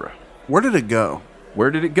 etc. Where did it go?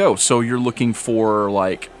 Where did it go? So you're looking for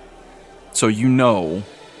so you know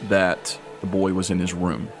that the boy was in his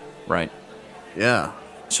room, right? Yeah.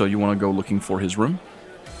 So you want to go looking for his room?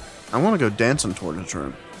 I want to go dancing toward his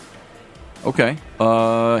room. Okay.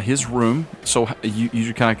 His room. So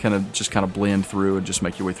you kind of blend through and just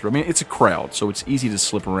make your way through. I mean, it's a crowd, so it's easy to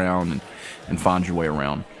slip around and find your way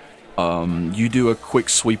around. You do a quick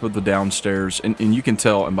sweep of the downstairs, and you can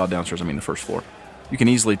tell, and by downstairs I mean the first floor. You can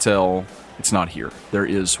easily tell it's not here. There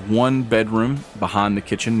is one bedroom behind the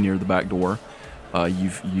kitchen near the back door.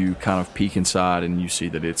 You kind of peek inside and you see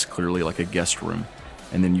that it's clearly like a guest room.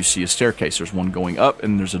 And then you see a staircase. There's one going up,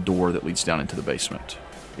 and there's a door that leads down into the basement.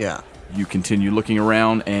 Yeah. You continue looking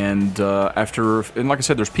around, and like I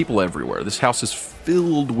said, there's people everywhere. This house is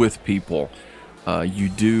filled with people. You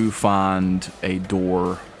do find a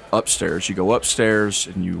door upstairs. You go upstairs,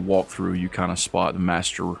 and you walk through. You kind of spot the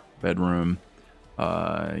master bedroom.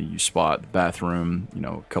 You spot the bathroom,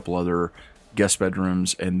 a couple other guest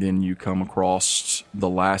bedrooms, and then you come across the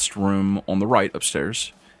last room on the right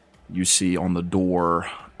upstairs. You see on the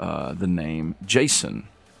door the name Jason.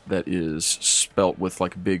 That is spelt with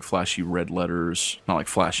like big flashy red letters, not like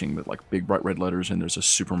flashing, but like big bright red letters, and there's a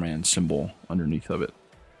Superman symbol underneath of it.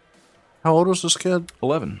 How old was this kid?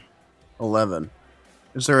 11. 11.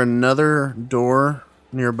 Is there another door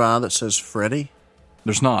nearby that says Freddy?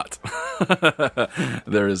 There's not.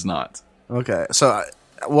 There is not. Okay, so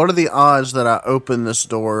what are the odds that I open this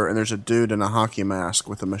door and there's a dude in a hockey mask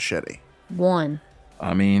with a machete? 1.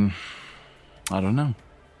 I mean, I don't know.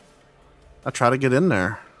 I try to get in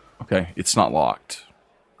there. Okay, it's not locked.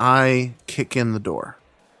 I kick in the door.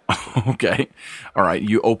 Okay. All right,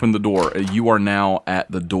 you open the door. You are now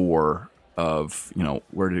at the door of,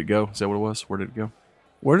 where did it go? Is that what it was? Where did it go?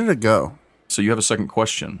 Where did it go? So you have a second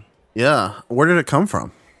question. Yeah, where did it come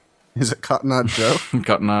from? Is it Cotton Eye Joe?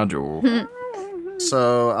 Cotton Eye Joe.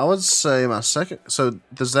 So I would say my second. So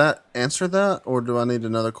does that answer that, or do I need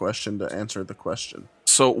another question to answer the question?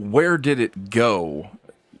 So where did it go?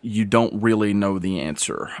 You don't really know the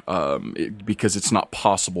answer because it's not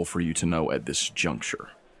possible for you to know at this juncture.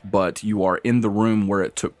 But you are in the room where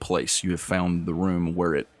it took place. You have found the room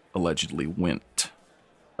where it allegedly went.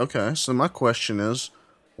 Okay, so my question is,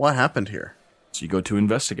 what happened here? So you go to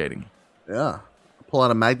investigating. Yeah, pull out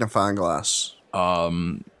a magnifying glass. All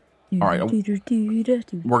right,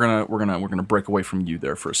 we're gonna break away from you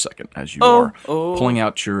there for a second as you are pulling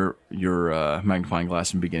out your magnifying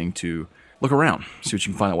glass and beginning to look around, see what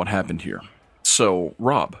you can find out what happened here. So,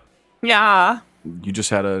 Rob. Yeah. You just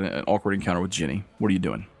had an awkward encounter with Jenny. What are you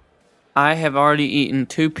doing? I have already eaten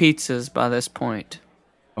 2 pizzas by this point.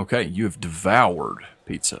 Okay, you have devoured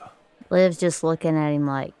pizza. Liv's just looking at him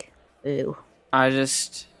like, ooh.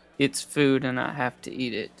 It's food and I have to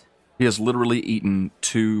eat it. He has literally eaten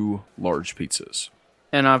 2 large pizzas.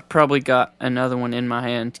 And I've probably got another one in my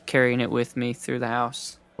hand, carrying it with me through the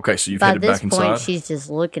house. Okay, so you've By headed this back point, inside? she's just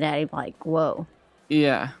looking at him like, whoa.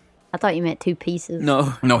 Yeah. I thought you meant 2 pieces.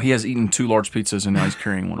 No, he has eaten 2 large pizzas and now he's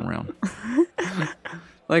carrying one around.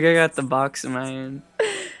 Like I got the box in my hand.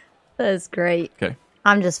 That's great. Okay.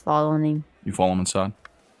 I'm just following him. You follow him inside?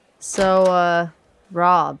 So,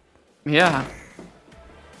 Rob, Yeah.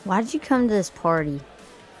 why did you come to this party?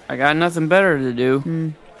 I got nothing better to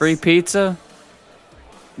do. Free pizza?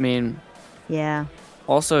 I mean, Yeah.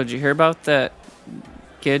 also, did you hear about that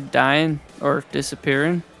kid dying or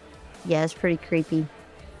disappearing? Yeah, it's pretty creepy.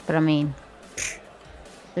 But I mean,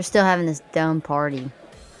 they're still having this dumb party.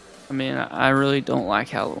 I mean, I really don't like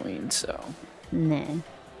Halloween, so Nah.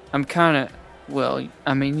 I'm kind of, well,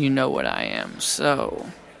 I mean, you know what I am, so.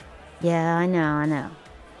 Yeah, I know.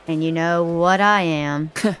 And you know what I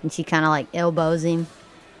am. And she kind of like elbows him.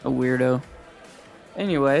 A weirdo.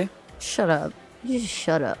 Anyway, Shut up. You just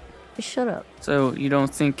shut up. Just shut up. so you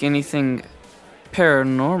don't think anything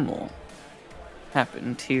paranormal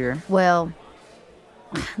happened here? Well,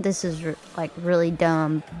 this is like really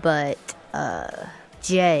dumb, but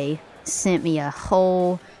Jay sent me a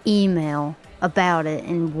whole email about it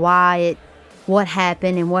and what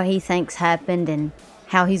happened and what he thinks happened and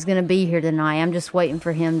how he's gonna be here tonight. I'm just waiting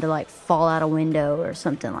for him to like fall out a window or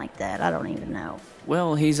something like that. I don't even know.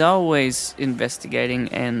 Well, he's always investigating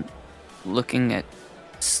and looking at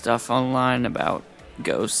stuff online about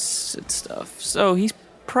ghosts and stuff. So he's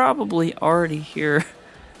probably already here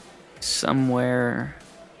somewhere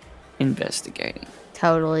investigating.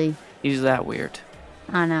 Totally. He's that weird.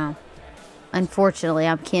 I know. unfortunately,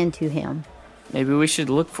 I'm kin to him. Maybe we should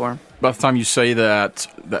look for him. By the time you say that,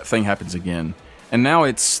 that thing happens again. And now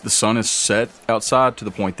the sun is set outside to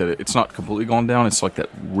the point that it's not completely gone down. It's like that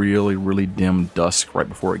really, really dim dusk right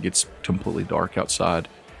before it gets completely dark outside.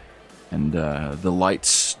 And the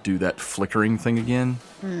lights do that flickering thing again.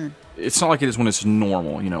 It's not like it is when it's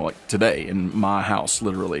normal, like today in my house,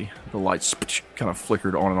 literally. The lights kind of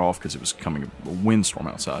flickered on and off because it was coming a windstorm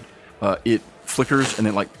outside. It flickers and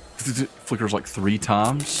then flickers like 3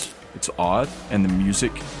 times. It's odd. And the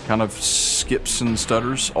music kind of skips and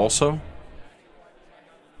stutters also.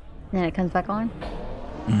 Then it comes back on?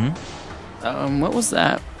 What was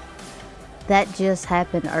that? That just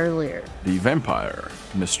happened earlier. The vampire,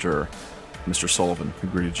 Mr. Sullivan, who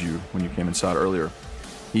greeted you when you came inside earlier,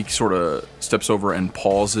 he sort of steps over and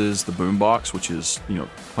pauses the boombox, which is,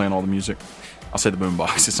 playing all the music. I'll say the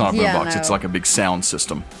boombox. It's not a boombox. No. It's like a big sound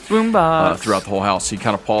system. Boombox. Throughout the whole house. He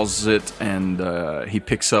kind of pauses it, and he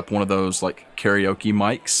picks up one of those, like, karaoke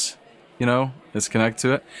mics, that's connected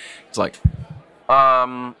to it. It's like,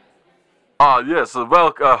 yes,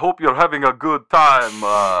 well, I hope you're having a good time,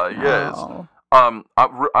 yes. Oh. I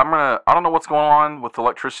don't know what's going on with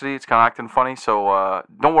electricity. It's kind of acting funny, so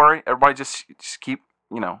don't worry. Everybody just keep,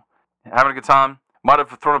 having a good time. Might have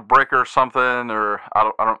thrown a breaker or something, or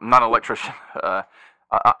I'm not an electrician.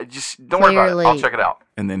 Just don't worry about it. I'll check it out.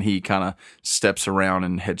 And then he kind of steps around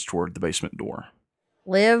and heads toward the basement door.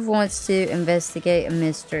 Liv wants to investigate a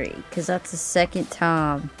mystery, because that's the second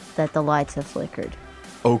time that the lights have flickered.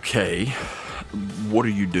 Okay, what are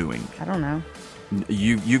you doing? I don't know.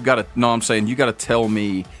 You've got to. No, I'm saying you got to tell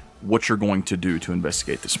me what you're going to do to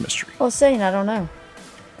investigate this mystery. Well, saying I don't know.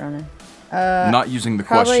 Not using the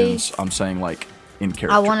questions. I'm saying like in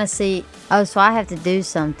character. I want to see. Oh, so I have to do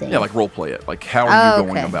something. Yeah, like role play it. Like how are you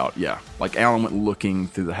going okay. about? Yeah, like Alan went looking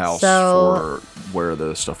through the house So- for where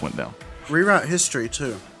the stuff went down. Rewrite history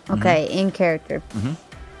too. Okay, in character.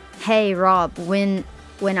 Hey, Rob, when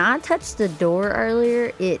I touched the door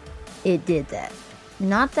earlier, it did that.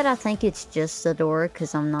 Not that I think it's just the door,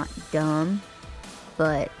 because I'm not dumb,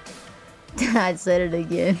 but I said it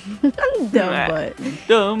again. Dumb butt.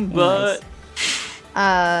 Dumb butt.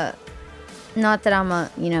 Not that I'm a,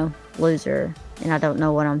 loser and I don't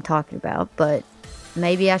know what I'm talking about, but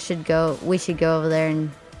maybe we should go over there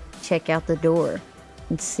and check out the door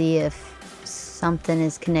and see if something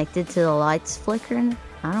is connected to the lights flickering.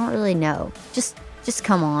 I don't really know. Just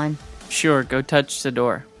come on. Sure, go touch the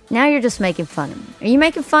door. Now you're just making fun of me. Are you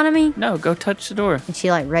making fun of me? No, go touch the door. And she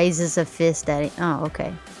raises a fist at it. Oh,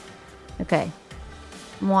 okay. Okay.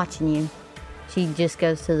 I'm watching you. She just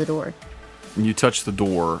goes to the door. You touch the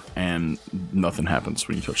door and nothing happens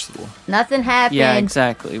when you touch the door. Nothing happened. Yeah,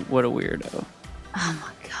 exactly. What a weirdo. Oh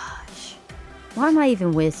my gosh. Why am I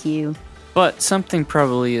even with you? But something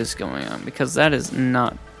probably is going on, because that is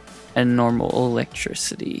not a normal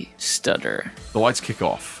electricity stutter. The lights kick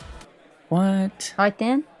off What? Right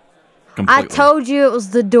then? completely. I told you it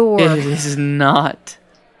was the door. It is not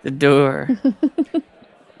the door.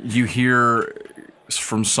 You hear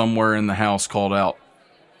from somewhere in the house called out,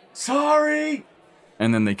 "Sorry!"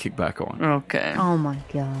 And then they kick back on. Okay. Oh my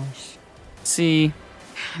gosh. See,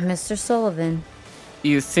 Mr. Sullivan.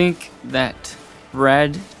 you think that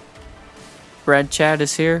Brad Chad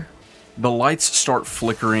is here? The lights start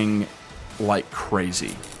flickering like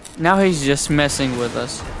crazy. Now he's just messing with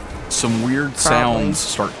us. Some weird sounds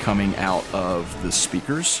start coming out of the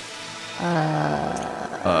speakers.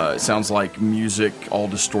 It sounds like music all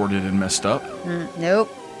distorted and messed up. Nope.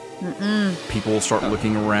 People start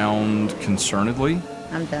looking around concernedly.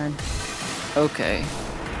 I'm done. Okay.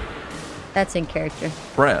 That's in character.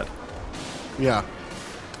 Brad, Yeah.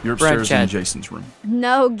 you're Brad upstairs in Chad. Jason's room.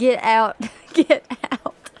 No, get out. Get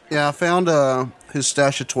out. Yeah, I found his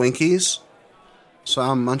stash of Twinkies, so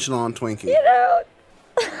I'm munching on Twinkie. Get out.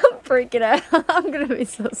 I'm freaking out. I'm going to be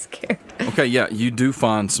so scared. Okay, yeah, you do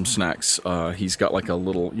find some snacks. He's got like a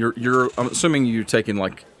little. I'm assuming you're taking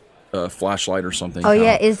like a flashlight or something. Oh,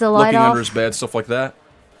 yeah, is the light looking off? under his bed, stuff like that.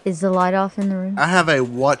 Is the light off in the room? I have a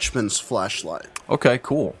Watchman's flashlight. Okay,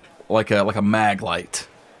 cool. Like a mag light.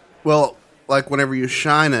 Well, like whenever you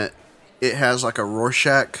shine it, it has like a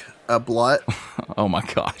Rorschach blood. Oh my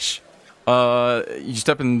gosh. You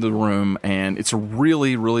step into the room and it's a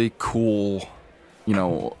really, really cool,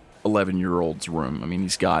 11-year-old's room. I mean,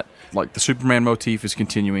 he's got like the Superman motif is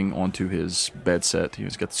continuing onto his bed set.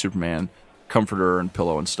 He's got the Superman comforter and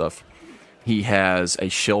pillow and stuff. He has a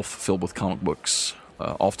shelf filled with comic books.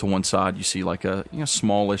 Off to one side, you see like a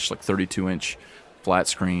smallish, like 32-inch flat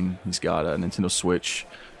screen. He's got a Nintendo Switch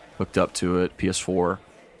hooked up to it, PS4.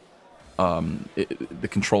 The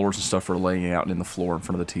controllers and stuff are laying out in the floor in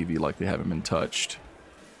front of the TV like they haven't been touched.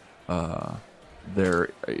 There's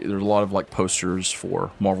a lot of like posters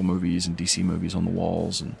for Marvel movies and DC movies on the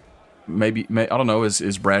walls, and maybe I don't know.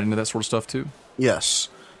 Is Brad into that sort of stuff too? Yes.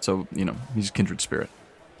 So he's a kindred spirit.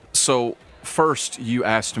 So first, you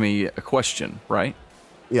asked me a question, right?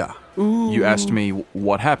 Yeah. You asked me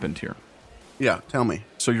what happened here. Yeah, tell me.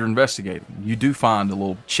 So you're investigating. You do find a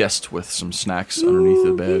little chest with some snacks underneath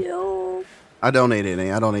the bed. I don't eat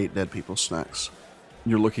any. I don't eat dead people's snacks.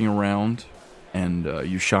 You're looking around, and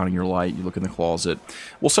you're shining your light. You look in the closet.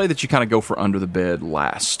 We'll say that you kind of go for under the bed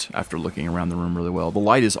last after looking around the room really well. The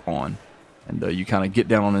light is on, and you kind of get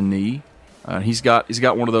down on a knee. He's got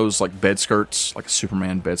one of those like bed skirts, like a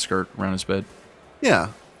Superman bed skirt around his bed. Yeah.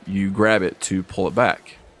 You grab it to pull it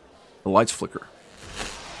back. The lights flicker.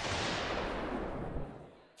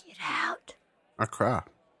 Get out. I cry.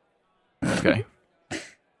 Okay.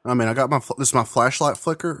 I mean, I got this is my flashlight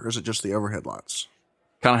flicker, or is it just the overhead lights?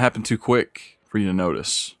 Kind of happened too quick for you to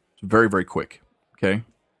notice. It's very, very quick. Okay.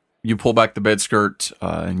 You pull back the bed skirt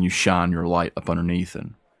and you shine your light up underneath,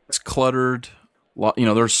 and it's cluttered.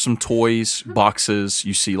 There's some toys, boxes.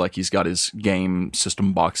 You see, like, he's got his game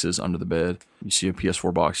system boxes under the bed. You see a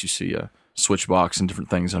PS4 box. You see a Switch box and different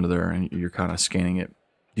things under there, and you're kind of scanning it.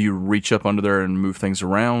 Do you reach up under there and move things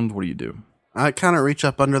around? What do you do? I kind of reach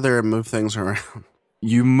up under there and move things around.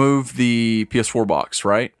 You move the PS4 box,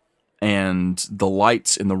 right? And the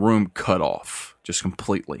lights in the room cut off just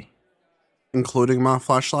completely. Including my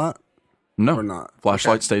flashlight? No. Or not?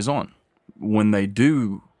 Flashlight stays on. When they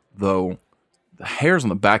do, though, the hairs on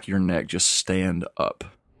the back of your neck just stand up.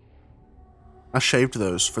 I shaved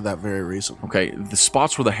those for that very reason. Okay, the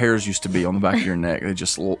spots where the hairs used to be on the back of your neck, they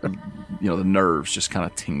just, the nerves just kind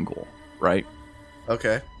of tingle, right?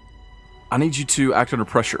 Okay. I need you to act under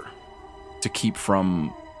pressure to keep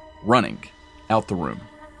from running out the room.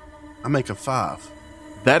 I make a 5.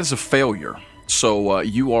 That is a failure. So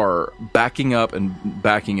you are backing up and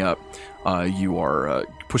backing up. You are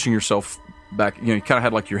pushing yourself back. You kind of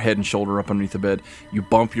had like your head and shoulder up underneath the bed. You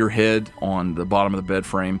bump your head on the bottom of the bed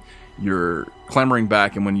frame. You're clambering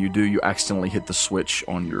back, and when you do, you accidentally hit the switch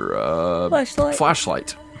on your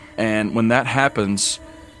flashlight. And when that happens,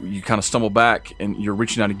 you kind of stumble back, and you're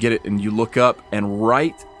reaching out to get it, and you look up, and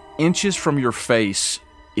right inches from your face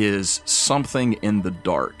is something in the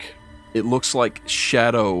dark. It looks like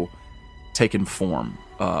shadow taken form.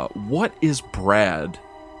 What is Brad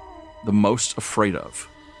the most afraid of?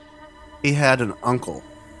 He had an uncle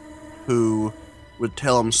who would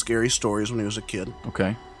tell him scary stories when he was a kid.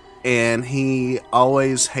 Okay. And he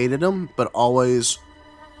always hated him, but always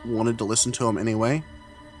wanted to listen to him anyway.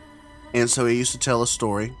 And so he used to tell a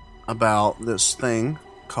story about this thing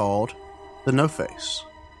called the No Face.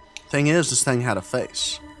 Thing is, this thing had a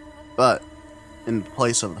face. But in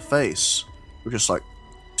place of the face were just like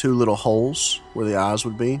 2 little holes where the eyes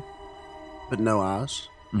would be, but no eyes.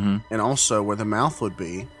 Mm-hmm. And also where the mouth would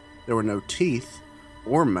be, there were no teeth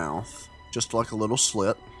or mouth, just like a little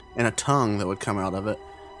slit, and a tongue that would come out of it.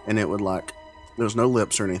 And it would there was no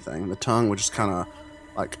lips or anything. The tongue would just kind of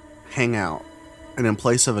like hang out. And in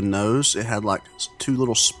place of a nose, it had like 2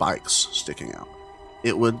 little spikes sticking out.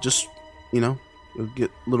 It would just, it would get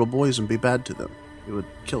little boys and be bad to them. It would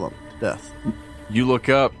kill them to death. You look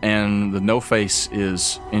up, and the No Face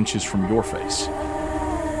is inches from your face.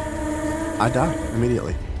 I die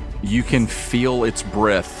immediately. You can feel its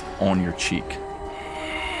breath on your cheek.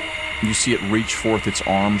 You see it reach forth its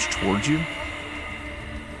arms towards you,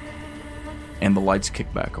 and the lights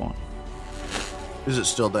kick back on. Is it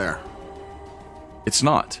still there? It's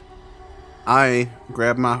not. I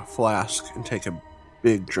grab my flask and take a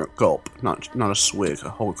big gulp. Not a swig, a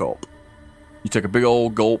whole gulp. You take a big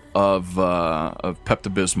old gulp of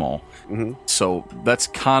Pepto-Bismol. Mm-hmm. So that's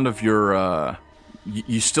kind of your...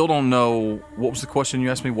 you still don't know... What was the question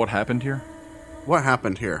you asked me? What happened here? What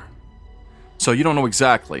happened here? So you don't know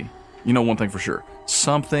exactly. You know one thing for sure.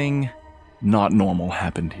 Something not normal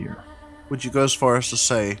happened here. Would you go as far as to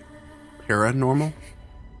say paranormal?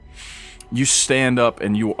 You stand up,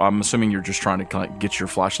 and I'm assuming you're just trying to kind of get your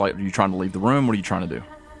flashlight. Are you trying to leave the room? What are you trying to do?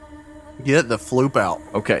 Get the floop out.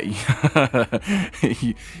 Okay.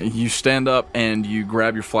 You stand up, and you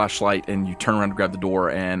grab your flashlight, and you turn around to grab the door,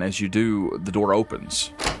 and as you do, the door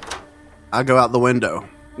opens. I go out the window.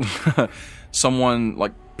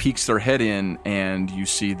 Someone, peeks their head in, and you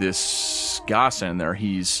see this guy standing there.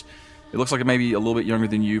 It looks like maybe a little bit younger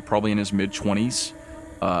than you, probably in his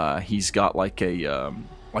mid-20s. He's got like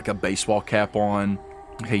a baseball cap on,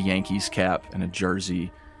 like a Yankees cap and a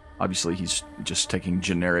jersey. Obviously, he's just taking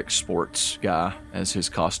generic sports guy as his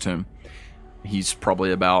costume. He's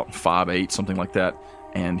probably about 5'8", something like that.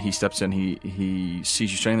 And he steps in. He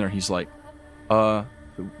sees you standing there. He's like, what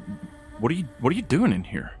are you doing in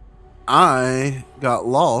here? I got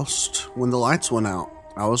lost when the lights went out.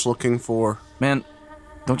 I was looking for... Man,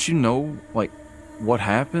 don't you know, like, what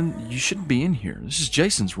happened? You shouldn't be in here. This is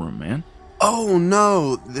Jason's room, man. Oh,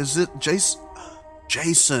 no. Is it Jason?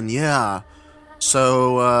 Jason, yeah.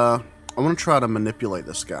 So, I want to try to manipulate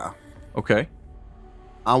this guy. Okay.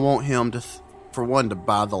 I want him to, for one, to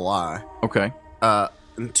buy the lie. Okay.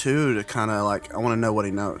 And two, to kind of, like, I want to know what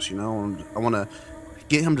he knows, you know? I want to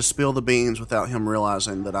get him to spill the beans without him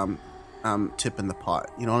realizing that I'm tipping the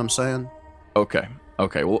pot. You know what I'm saying? Okay.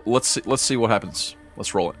 Well, let's see what happens.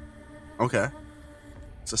 Let's roll it. Okay.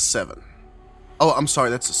 It's a 7. Oh, I'm sorry.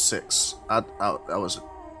 That's a 6. I was...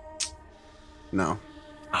 No.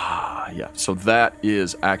 Yeah. So that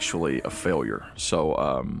is actually a failure.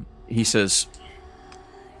 So he says,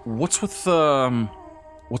 "What's with the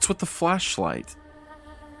flashlight?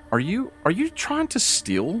 Are you trying to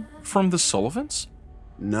steal from the Sullivans?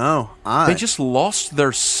 No, They just lost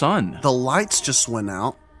their son. The lights just went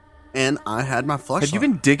out, and I had my flashlight. Have you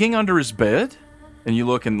been digging under his bed?" And you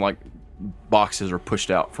look, and like boxes are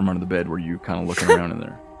pushed out from under the bed where you kind of looking around in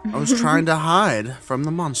there. I was trying to hide from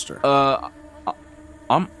the monster.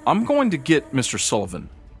 I'm going to get Mr. Sullivan.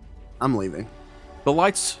 I'm leaving. The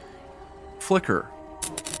lights flicker.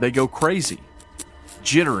 They go crazy,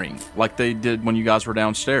 jittering like they did when you guys were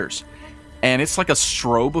downstairs. And it's like a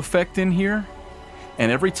strobe effect in here.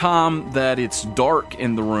 And every time that it's dark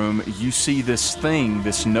in the room, you see this thing,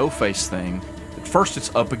 this no-face thing. At first,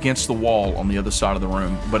 it's up against the wall on the other side of the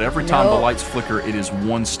room. But every time the lights flicker, it is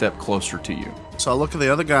one step closer to you. So I look at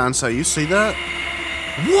the other guy and say, "You see that?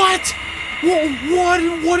 What?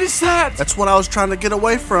 What is that?" That's what I was trying to get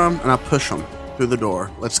away from." And I push him through the door.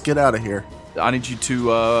 "Let's get out of here." I need you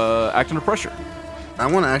to act under pressure. I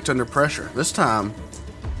want to act under pressure. This time,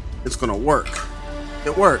 it's going to work.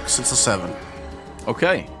 It works. It's a 7.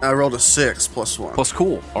 Okay. I rolled a 6 plus 1. Plus,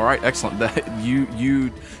 cool. All right, excellent. That you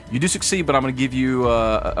do succeed, but I'm going to give you.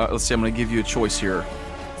 Let's see. I'm going to give you a choice here.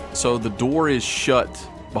 So the door is shut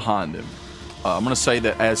behind him. I'm going to say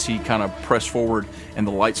that as he kind of pressed forward and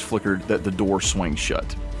the lights flickered, that the door swings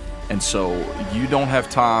shut. And so you don't have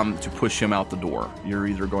time to push him out the door. You're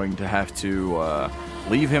either going to have to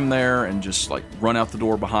leave him there and just like run out the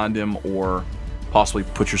door behind him, or possibly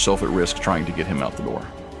put yourself at risk trying to get him out the door.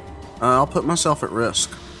 I'll put myself at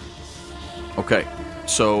risk. Okay.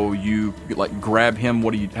 So you like grab him.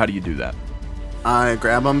 How do you do that? I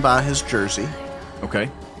grab him by his jersey. Okay.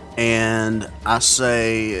 And I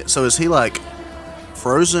say, "So is he like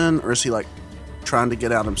frozen, or is he like trying to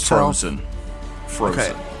get out himself?" Frozen.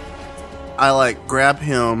 Okay. I like grab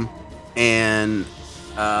him and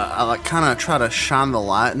I like kind of try to shine the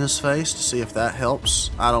light in his face to see if that helps.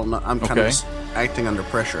 I don't know. I'm kind of just acting under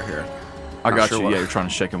pressure here. I Not got sure you. what- Yeah, you're trying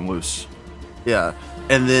to shake him loose. Yeah.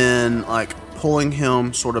 And then like pulling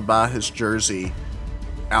him sort of by his jersey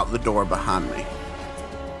out the door behind me.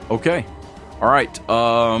 Okay. All right.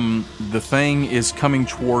 The thing is coming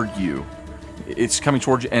toward you. It's coming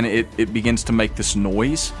toward you, and it begins to make this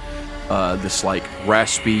noise. This like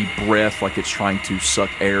raspy breath, like it's trying to suck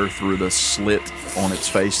air through the slit on its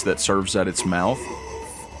face that serves at its mouth.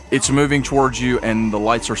 It's moving towards you, and the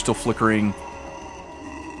lights are still flickering.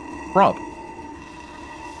 Rob,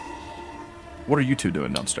 what are you two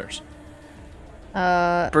doing downstairs?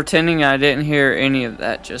 Pretending I didn't hear any of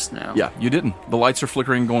that just now. Yeah, you didn't. The lights are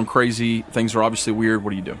flickering, going crazy. Things are obviously weird. What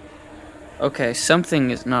do you do? Okay,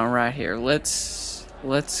 something is not right here. Let's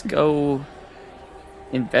go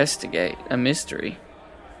investigate a mystery.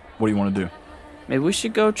 What do you want to do? Maybe we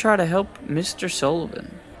should go try to help Mr.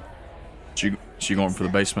 Sullivan. She going for the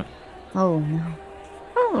basement? Oh no,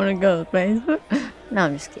 I don't want to go to the basement. No,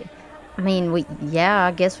 I'm just kidding. I mean,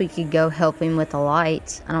 I guess we could go help him with the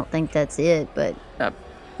lights. I don't think that's it, but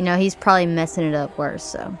you know, he's probably messing it up worse.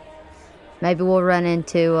 So maybe we'll run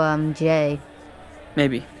into Jay.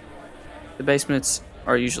 Maybe. The basements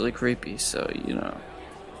are usually creepy, so you know.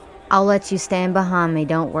 I'll let you stand behind me.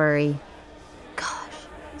 Don't worry. Gosh,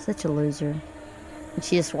 such a loser. And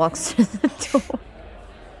she just walks through the door.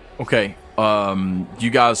 Okay. You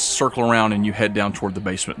guys circle around and you head down toward the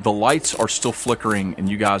basement. The lights are still flickering, and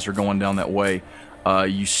you guys are going down that way.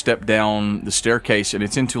 You step down the staircase, and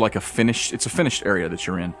it's into like a finished area that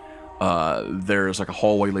you're in. There's like a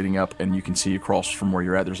hallway leading up, and you can see across from where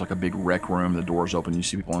you're at, there's like a big rec room. The door's open. You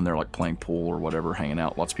see people in there like playing pool or whatever, hanging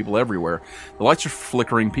out. Lots of people everywhere. The lights are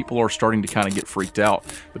flickering. People are starting to kind of get freaked out.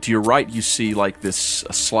 But to your right, you see like a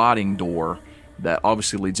sliding door that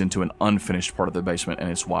obviously leads into an unfinished part of the basement, and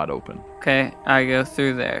it's wide open. Okay, I go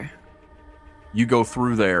through there. You go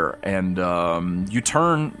through there, and you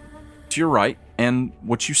turn to your right, and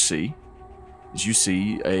what you see is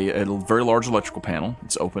a very large electrical panel.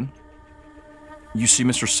 It's open. You see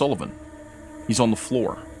Mr. Sullivan. He's on the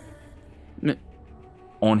floor.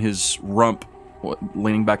 On his rump,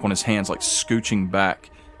 leaning back on his hands, like scooching back,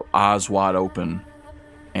 eyes wide open.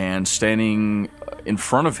 And standing in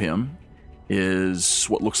front of him is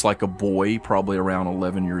what looks like a boy, probably around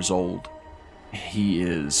 11 years old. He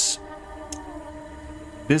is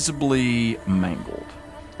visibly mangled.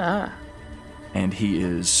 And he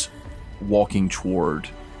is walking toward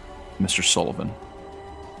Mr. Sullivan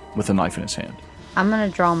with a knife in his hand. I'm going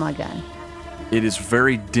to draw my gun. It is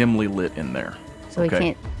very dimly lit in there. So we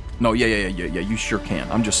can't... No, yeah, you sure can.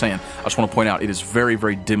 I'm just saying, I just want to point out, it is very,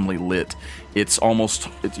 very dimly lit. It's almost,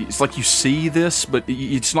 it's like you see this, but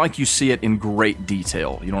it's not like you see it in great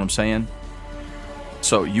detail. You know what I'm saying?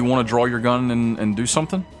 So, you want to draw your gun and do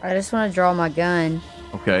something? I just want to draw my gun.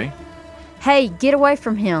 Okay. Hey, get away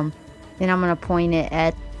from him. Then I'm going to point it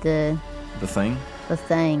at the thing? The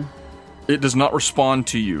thing. It does not respond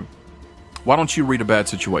to you. Why don't you read a bad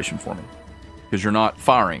situation for me? Because you're not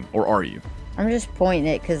firing, or are you? I'm just pointing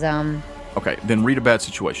it because I'm... Okay, then read a bad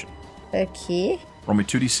situation. Okay. Roll me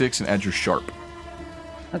 2d6 and add your sharp.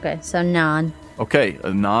 Okay, so 9. Okay,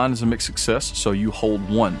 a 9 is a mixed success, so you hold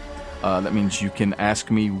 1. That means you can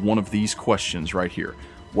ask me one of these questions right here.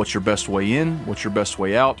 What's your best way in? What's your best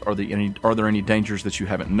way out? Are there any dangers that you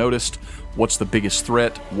haven't noticed? What's the biggest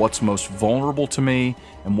threat? What's most vulnerable to me?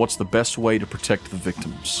 And what's the best way to protect the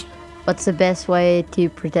victims? What's the best way to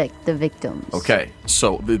protect the victims? Okay,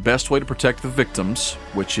 so the best way to protect the victims,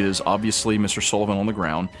 which is obviously Mr. Sullivan on the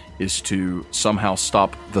ground, is to somehow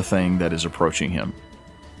stop the thing that is approaching him.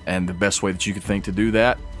 And the best way that you could think to do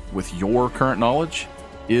that, with your current knowledge,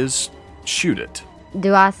 is shoot it.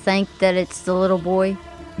 Do I think that it's the little boy?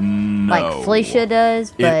 No. Like Felicia does,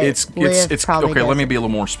 but it's probably okay, let me doesn't. be a little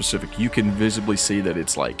more specific. You can visibly see that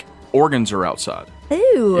it's like organs are outside.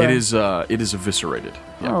 Ooh. It is eviscerated.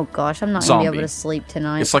 Yeah. Oh gosh, I'm not going to be Zombie. able to sleep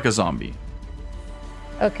tonight. It's like a zombie.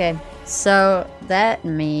 Okay, so in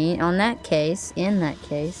that case,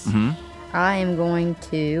 I am going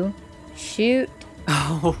to shoot.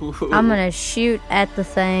 I'm going to shoot at the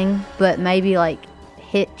thing, but maybe like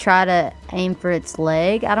try to aim for its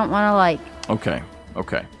leg. I don't want to like...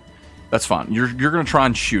 Okay. That's fine. You're going to try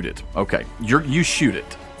and shoot it. Okay. You shoot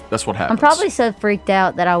it. That's what happens. I'm probably so freaked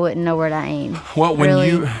out that I wouldn't know where to aim. Well, when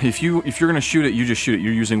Really? if you're going to shoot it, you just shoot it.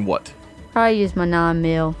 You're using what? Probably use my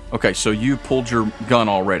 9mm. Okay, so you pulled your gun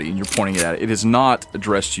already and you're pointing it at it. It has not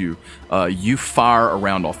addressed you. You fire a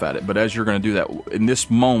round off at it, but as you're going to do that, in this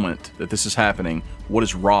moment that this is happening, what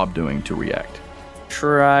is Rob doing to react?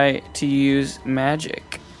 Try to use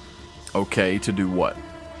magic Okay, to do what?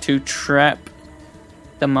 to trap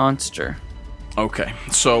the monster. Okay,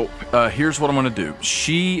 so here's what I'm going to do.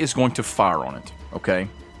 She is going to fire on it, okay?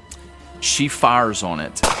 She fires on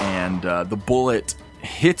it, and the bullet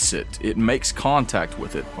hits it. It makes contact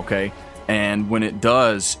with it, okay? And when it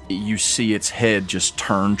does, you see its head just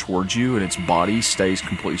turn towards you, and its body stays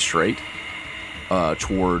completely straight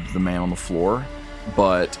toward the man on the floor.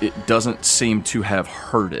 But it doesn't seem to have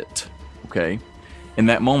hurt it, okay? In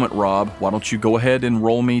that moment, Rob, why don't you go ahead and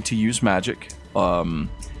roll me to use magic?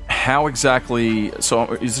 How exactly...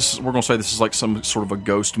 So is this? We're going to say this is like some sort of a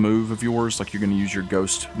ghost move of yours? Like you're going to use your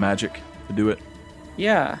ghost magic to do it?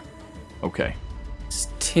 Yeah. Okay. It's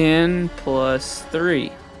 10 plus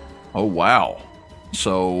 3. Oh, wow.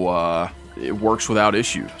 So it works without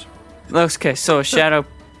issues. Okay, so a shadow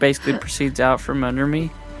basically proceeds out from under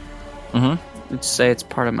me. Mm-hmm. Let's say it's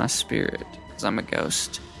part of my spirit, because I'm a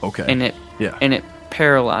ghost. Okay. And it Yeah. and it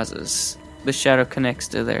paralyzes. The shadow connects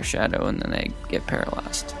to their shadow, and then they get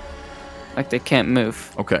paralyzed. Like they can't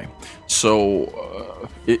move. Okay, so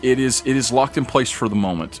it is locked in place for the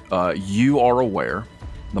moment. You are aware,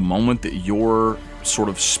 the moment that your sort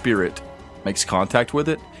of spirit makes contact with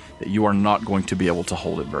it, that you are not going to be able to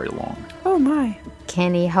hold it very long. Oh my.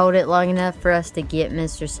 Can he hold it long enough for us to get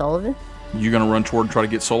Mr. Sullivan? You're going to run toward and try to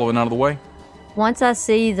get Sullivan out of the way? Once I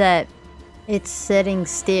see that it's sitting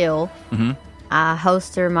still, Mm-hmm. I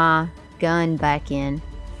holster my gun back in.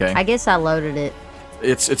 Okay. I guess I loaded it.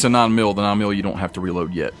 It's a 9mm. The 9mm you don't have to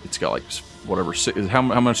reload yet. It's got like whatever. How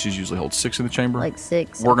much does it usually hold? 6 in the chamber? Like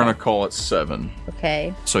 6. We're going to call it 7.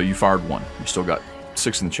 Okay. So you fired 1. You still got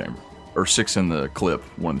 6 in the chamber. Or 6 in the clip,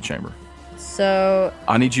 1 in the chamber. So,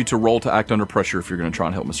 I need you to roll to act under pressure if you're going to try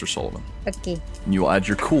and help Mr. Sullivan. okay. And you will add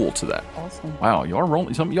your cool to that. Awesome. Wow, y'all are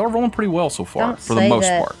rolling pretty well so far, Don't for the say most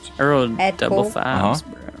that. part. I rolled Add double cool. 5s,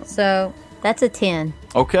 Uh-huh. bro. So, that's a 10.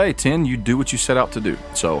 Okay, 10, you do what you set out to do.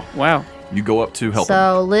 So, Wow. You go up to help him.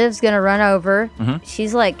 So Liv's gonna run over. Mhm.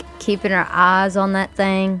 She's like keeping her eyes on that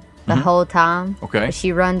thing the whole time. Okay. But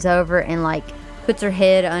she runs over and like puts her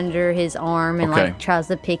head under his arm and Okay. like tries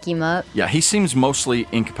to pick him up. Yeah, he seems mostly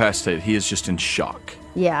incapacitated. He is just in shock.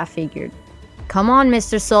 Yeah, I figured. Come on,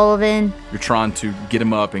 Mr. Sullivan. You're trying to get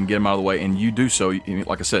him up and get him out of the way, and you do so.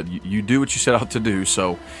 Like I said, you do what you set out to do.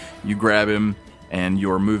 So you grab him, and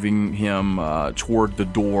you're moving him toward the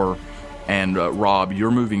door. And Rob,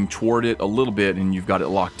 you're moving toward it a little bit, and you've got it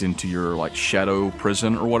locked into your like shadow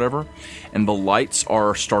prison or whatever. And the lights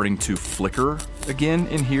are starting to flicker again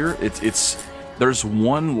in here. There's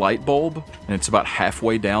one light bulb, and it's about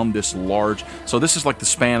halfway down this large. So this is like the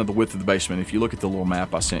span of the width of the basement. If you look at the little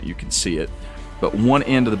map I sent, you can see it. But one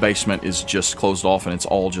end of the basement is just closed off, and it's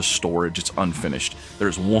all just storage. It's unfinished.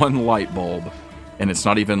 There's one light bulb, and it's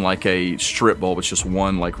not even like a strip bulb. It's just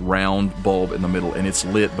one like round bulb in the middle, and it's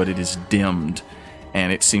lit, but it is dimmed,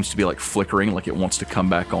 and it seems to be like flickering, like it wants to come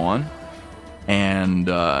back on. And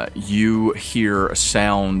you hear a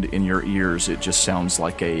sound in your ears. It just sounds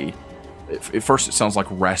like at first it sounds like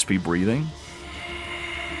raspy breathing,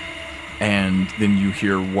 and then you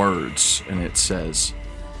hear words, and it says,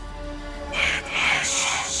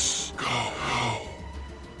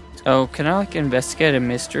 Oh, can I like investigate a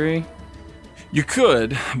mystery? you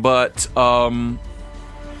could, but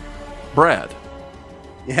Brad,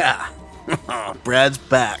 Yeah. Brad's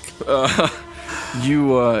back.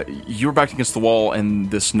 you're backed against the wall, and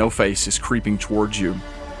this no face is creeping towards you,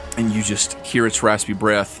 and you just hear its raspy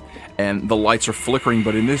breath, and the lights are flickering,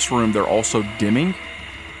 but in this room they're also dimming,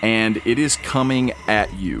 and it is coming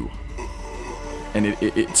at you, and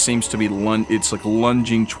it seems to be it's like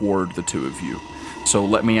lunging toward the two of you. So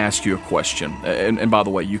let me ask you a question, and by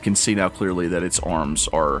the way, you can see now clearly that its arms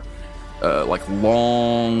are like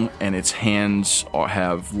long, and its hands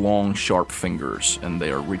have long, sharp fingers, and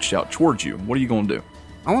they are reached out towards you. What are you going to do?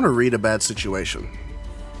 I want to read a bad situation.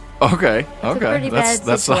 Okay, It's a pretty bad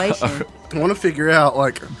situation. I want to figure out,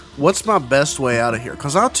 like, what's my best way out of here?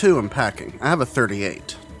 Because I, too, am packing. I have a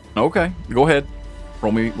 38. Okay, go ahead.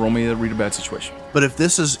 Roll me a read a bad situation. But if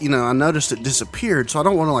this is, I noticed it disappeared, so I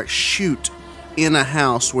don't want to, like, shoot in a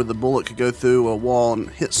house where the bullet could go through a wall and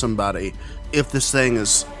hit somebody if this thing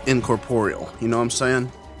is incorporeal. You know what I'm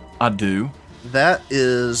saying? I do. That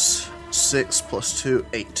is 6 plus 2,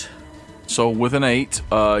 8. So with an 8,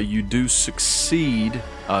 you do succeed.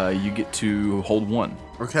 You get to hold 1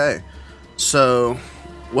 Okay. So,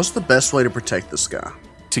 what's the best way to protect this guy?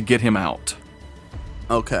 to get him out.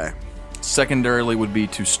 Okay. Secondarily would be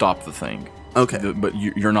to stop the thing. Okay. But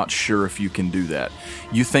you're not sure if you can do that.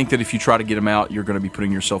 You think that if you try to get him out, you're going to be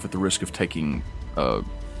putting yourself at the risk of taking,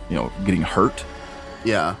 getting hurt.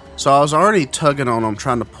 Yeah. So I was already tugging on him,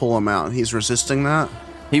 trying to pull him out, and he's resisting that?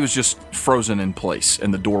 He was just frozen in place,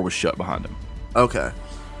 and the door was shut behind him. Okay.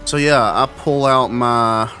 So yeah, I pull out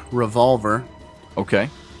my revolver, Okay.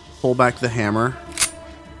 pull back the hammer,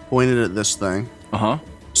 point it at this thing, Uh-huh.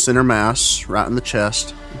 center mass, right in the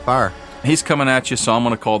chest, and fire. He's coming at you, so I'm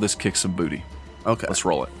going to call this kick some booty. Okay. Let's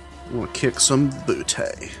roll it. I'm going to kick some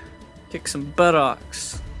booty. Kick some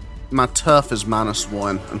buttocks. My tough is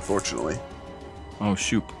 -1, unfortunately. Oh,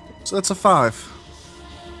 shoot. So that's a 5.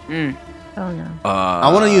 Oh no.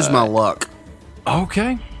 I want to use my luck.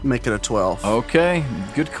 Okay. Make it a 12. Okay.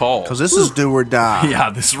 Good call. Because this is do or die. Yeah,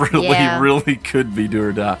 this really, Yeah. really could be do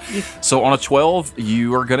or die. So on a 12,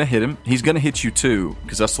 you are going to hit him. He's going to hit you too,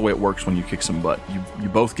 because that's the way it works when you kick some butt. You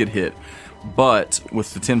both get hit. But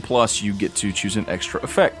with the 10 plus, you get to choose an extra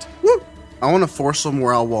effect. Woo! I want to force them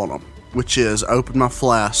where I want them, which is open my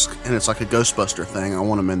flask, and it's like a Ghostbuster thing. I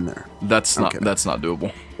want them in there. That's not Okay. that's not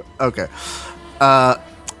doable. Okay.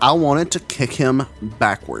 I wanted to kick him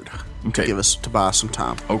backward Okay. to buy some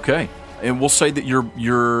time. Okay. And we'll say that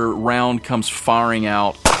your round comes firing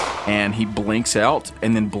out, and he blinks out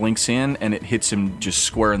and then blinks in, and it hits him just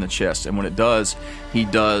square in the chest. And when it does, he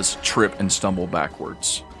does trip and stumble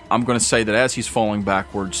backwards. I'm going to say that as he's falling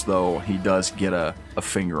backwards, though, he does get a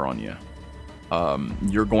finger on you.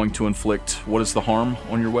 You're going to inflict, what is the harm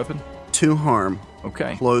on your weapon? 2 harm.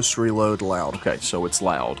 Okay. Close, reload, loud. Okay, so it's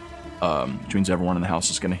loud, which means everyone in the house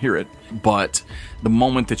is going to hear it. But the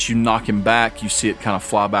moment that you knock him back, you see it kind of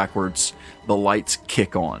fly backwards. The lights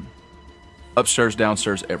kick on. Upstairs,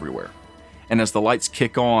 downstairs, everywhere. And as the lights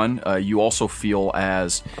kick on, you also feel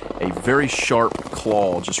as a very sharp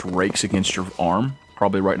claw just rakes against your arm,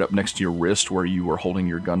 probably right up next to your wrist where you were holding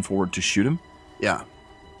your gun forward to shoot him. Yeah.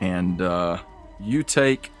 And you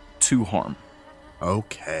take 2 harm,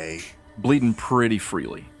 Okay. bleeding pretty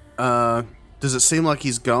freely. Does it seem like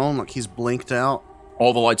he's gone? Like he's blinked out?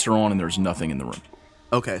 All the lights are on and there's nothing in the room.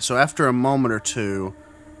 Okay, so after a moment or two,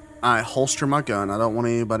 I holster my gun. I don't want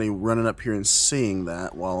anybody running up here and seeing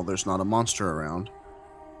that while there's not a monster around.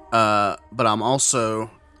 But I'm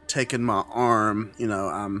also taking my arm.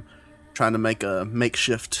 I'm trying to make a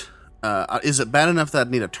makeshift. Is it bad enough that I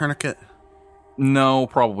need a tourniquet? No,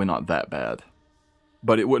 probably not that bad.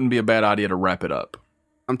 But it wouldn't be a bad idea to wrap it up.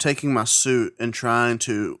 I'm taking my suit and trying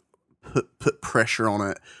to put pressure on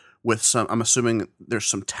it with some. I'm assuming there's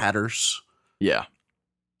some tatters. Yeah.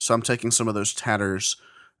 So I'm taking some of those tatters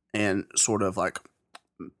and sort of like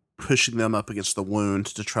pushing them up against the wound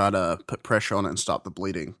to try to put pressure on it and stop the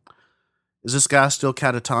bleeding. Is this guy still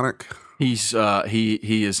catatonic? He's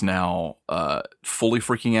he is now fully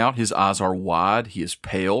freaking out. His eyes are wide. He is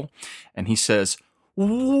pale, and he says,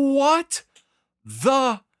 "What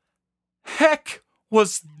the heck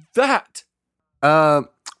was that?"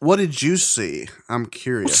 What did you see? I'm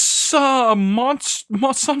curious. Some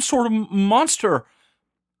sort of monster,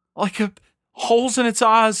 like holes in its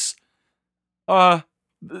eyes,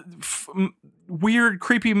 weird,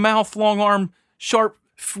 creepy mouth, long arm, sharp.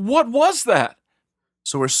 What was that?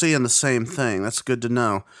 So we're seeing the same thing. That's good to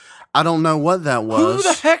know. I don't know what that was. Who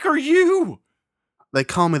the heck are you? They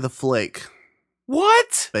call me the Flake.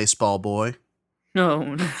 What? Baseball boy.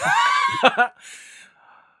 No.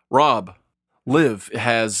 Rob, Liv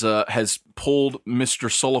has pulled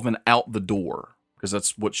Mr. Sullivan out the door because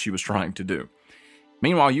that's what she was trying to do.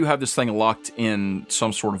 Meanwhile, you have this thing locked in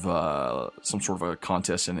some sort of a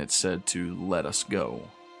contest, and it said to let us go.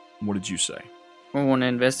 What did you say? I want to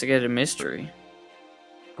investigate a mystery.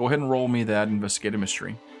 Go ahead and roll me that investigate a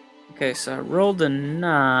mystery. Okay, so I rolled a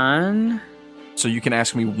 9. So you can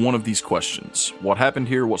ask me one of these questions. What happened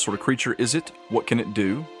here? What sort of creature is it? What can it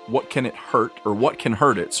do? What can it hurt? Or what can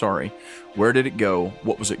hurt it? Sorry. Where did it go?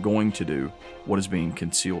 What was it going to do? What is being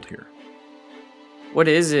concealed here? What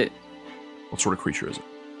is it? What sort of creature is it?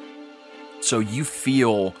 So you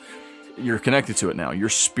feel you're connected to it now. Your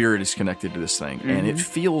spirit is connected to this thing, and it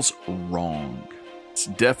feels wrong. It's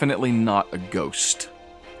definitely not a ghost,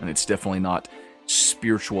 and it's definitely not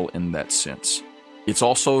spiritual in that sense. It's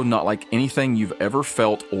also not like anything you've ever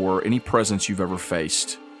felt or any presence you've ever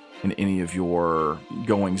faced in any of your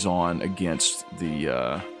goings on against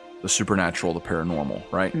the supernatural, the paranormal,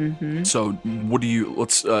 right? Mm-hmm. So what do you?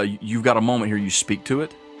 You've got a moment here. You speak to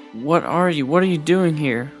it. What are you? What are you doing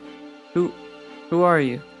here? Who are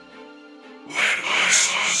you? Let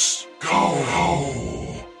us go,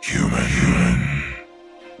 human.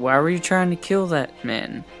 Why were you trying to kill that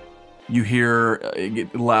man? You hear it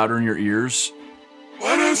get louder in your ears.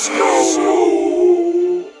 Let us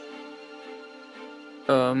go.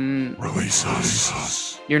 Release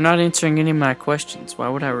us. You're not answering any of my questions. Why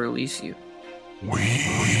would I release you? We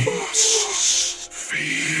must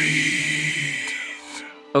feed.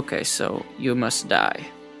 Okay, so you must die.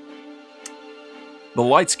 The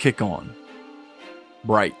lights kick on.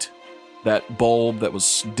 Bright. That bulb that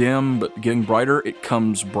was dim but getting brighter, it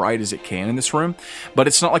comes bright as it can in this room. But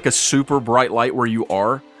it's not like a super bright light where you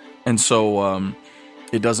are. And so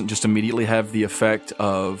it doesn't just immediately have the effect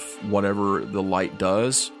of whatever the light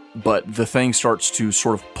does. But the thing starts to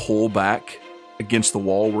sort of pull back against the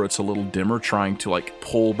wall where it's a little dimmer, trying to like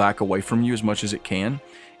pull back away from you as much as it can.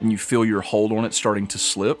 And you feel your hold on it starting to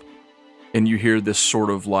slip. And you hear this sort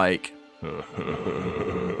of like...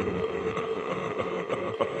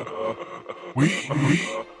 We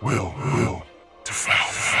will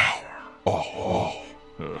devour all.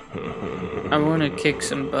 I want to kick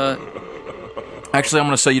some butt. Actually, I'm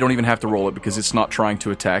going to say you don't even have to roll it because it's not trying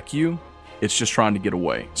to attack you. It's just trying to get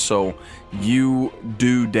away. So you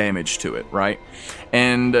do damage to it, right?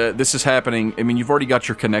 And this is happening. I mean, you've already got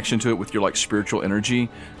your connection to it with your like spiritual energy.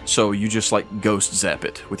 So you just like ghost zap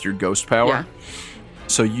it with your ghost power. Yeah.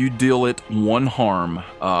 So you deal it 1 harm.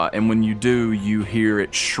 And when you do, you hear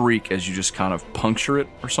it shriek as you just kind of puncture it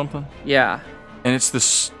or something. Yeah. And it's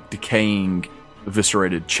this decaying,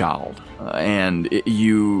 eviscerated child.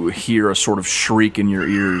 You hear a sort of shriek in your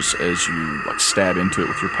ears as you like stab into it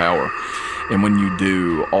with your power. And when you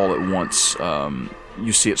do, all at once,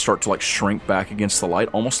 you see it start to like shrink back against the light,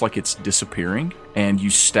 almost like it's disappearing. And you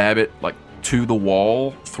stab it like to the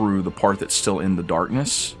wall through the part that's still in the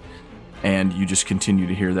darkness. And you just continue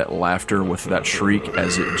to hear that laughter with that shriek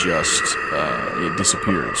as it just it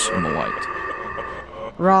disappears in the light.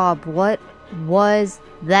 Rob, what was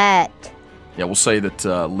that? Yeah, we'll say that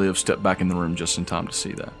Liv stepped back in the room just in time to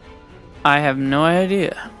see that. I have no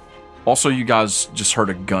idea. Also, you guys just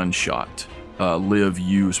heard a gunshot. Liv,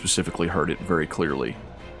 you specifically heard it very clearly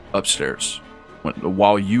upstairs.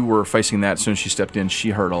 While you were facing that, as soon as she stepped in, she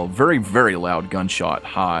heard a very, very loud gunshot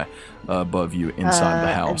high above you inside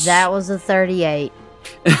the house. That was a 38.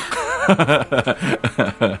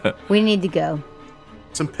 We need to go.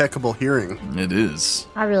 It's impeccable hearing. It is.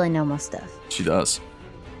 I really know my stuff. She does.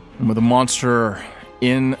 And with the monster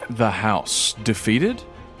in the house, defeated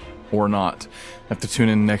or not, have to tune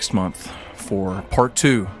in next month for part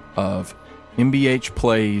 2 of MBH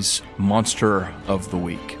Plays Monster of the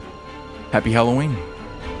Week. Happy Halloween.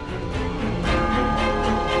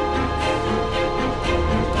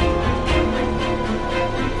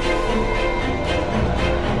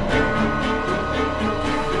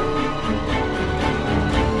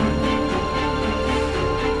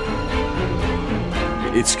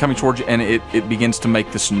 It's coming towards you, and it begins to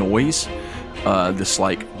make this noise, this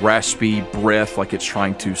like raspy breath, like it's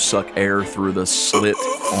trying to suck air through the slit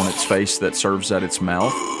on its face that serves at its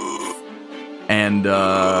mouth. And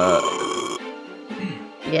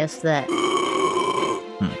Yes, that.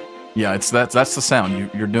 yeah, that's the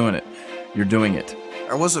sound. You're doing it. You're doing it.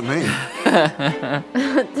 Or was it me?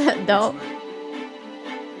 Don't.